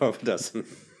on it. Robitussin.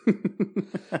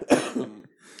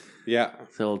 Yeah.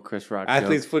 It's the old Chris Rock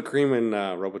Athlete's joke. foot cream and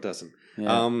Robitussin.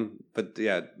 Yeah. But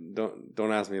yeah,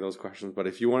 don't ask me those questions. But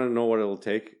if you want to know what it'll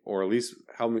take, or at least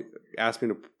ask me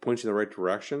to point you in the right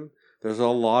direction, there's a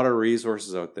lot of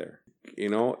resources out there. You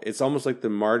know, it's almost like the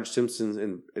Marge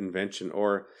Simpson invention,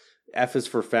 or F is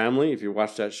for Family. If you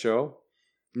watch that show.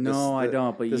 No, I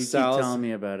don't. But you keep telling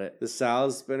me about it. The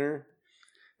salad spinner.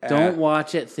 Don't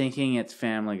watch it thinking it's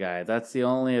Family Guy. That's the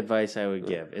only advice I would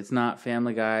give. It's not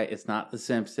Family Guy. It's not The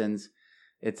Simpsons.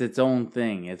 It's its own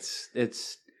thing. It's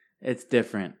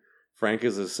different. Frank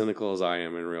is as cynical as I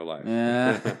am in real life.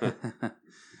 Yeah.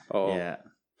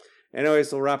 Anyway,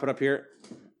 so we'll wrap it up here.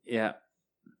 Yeah.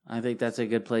 I think that's a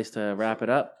good place to wrap it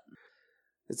up.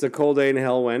 It's a cold day in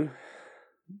hell when?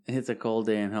 It's a cold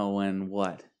day in hell when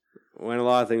what? When a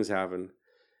lot of things happen.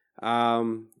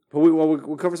 But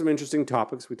we'll cover some interesting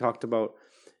topics. We talked about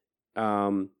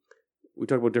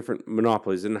different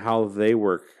monopolies and how they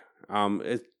work.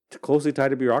 It's closely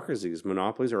tied to bureaucracies.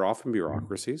 Monopolies are often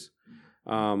bureaucracies.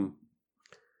 We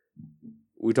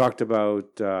talked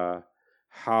about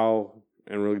how,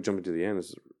 and really jumping to the end.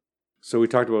 So we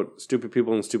talked about stupid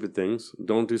people and stupid things.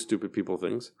 Don't do stupid people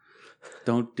things.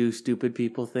 Don't do stupid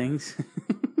people things.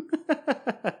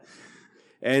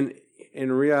 And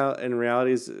in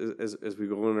reality, as we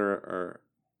go in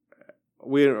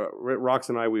Rox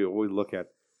and I, we look at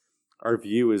our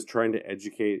view is trying to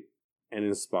educate and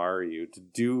inspire you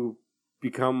to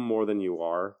become more than you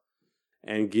are,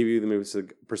 and give you maybe a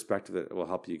perspective that will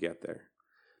help you get there.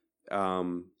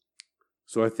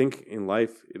 So I think in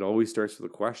life, it always starts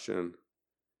with the question,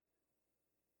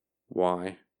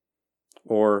 why?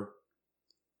 Or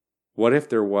what if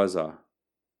there was a,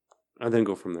 and then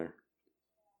go from there.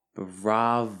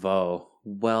 Bravo.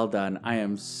 Well done. I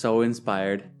am so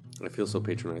inspired. I feel so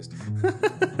patronized.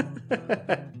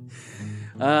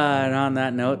 And on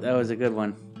that note, that was a good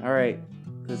one. All right.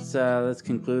 Let's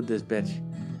conclude this bitch.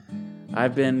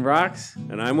 I've been Rox.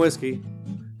 And I'm Whiskey.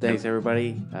 Thanks,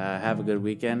 everybody. Have a good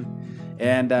weekend.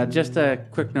 And just a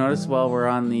quick notice while we're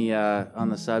on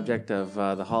the subject of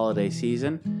the holiday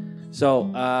season. So,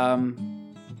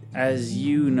 as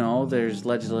you know, there's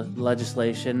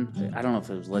legislation. I don't know if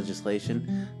it was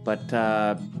legislation, but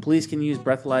police can use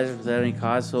breathalyzers without any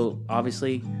cause. So,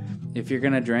 obviously, if you're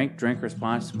going to drink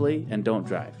responsibly and don't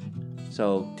drive.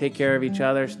 So, take care of each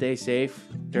other. Stay safe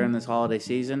during this holiday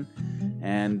season.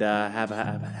 And have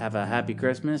a happy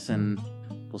Christmas. And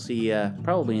we'll see you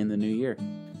probably in the new year.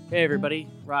 Hey, everybody.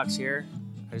 Rox here.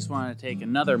 I just want to take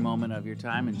another moment of your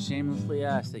time and shamelessly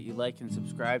ask that you like and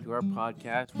subscribe to our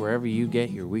podcast wherever you get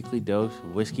your weekly dose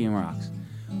of Whiskey and Rox.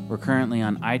 We're currently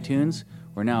on iTunes.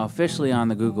 We're now officially on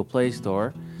the Google Play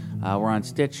Store. We're on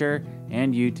Stitcher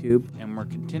and YouTube, and we're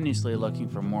continuously looking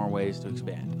for more ways to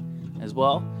expand. As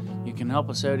well, you can help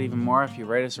us out even more if you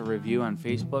write us a review on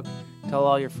Facebook, tell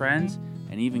all your friends,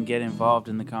 and even get involved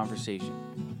in the conversation.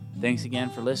 Thanks again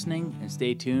for listening, and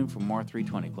stay tuned for more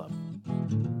 320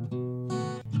 Club.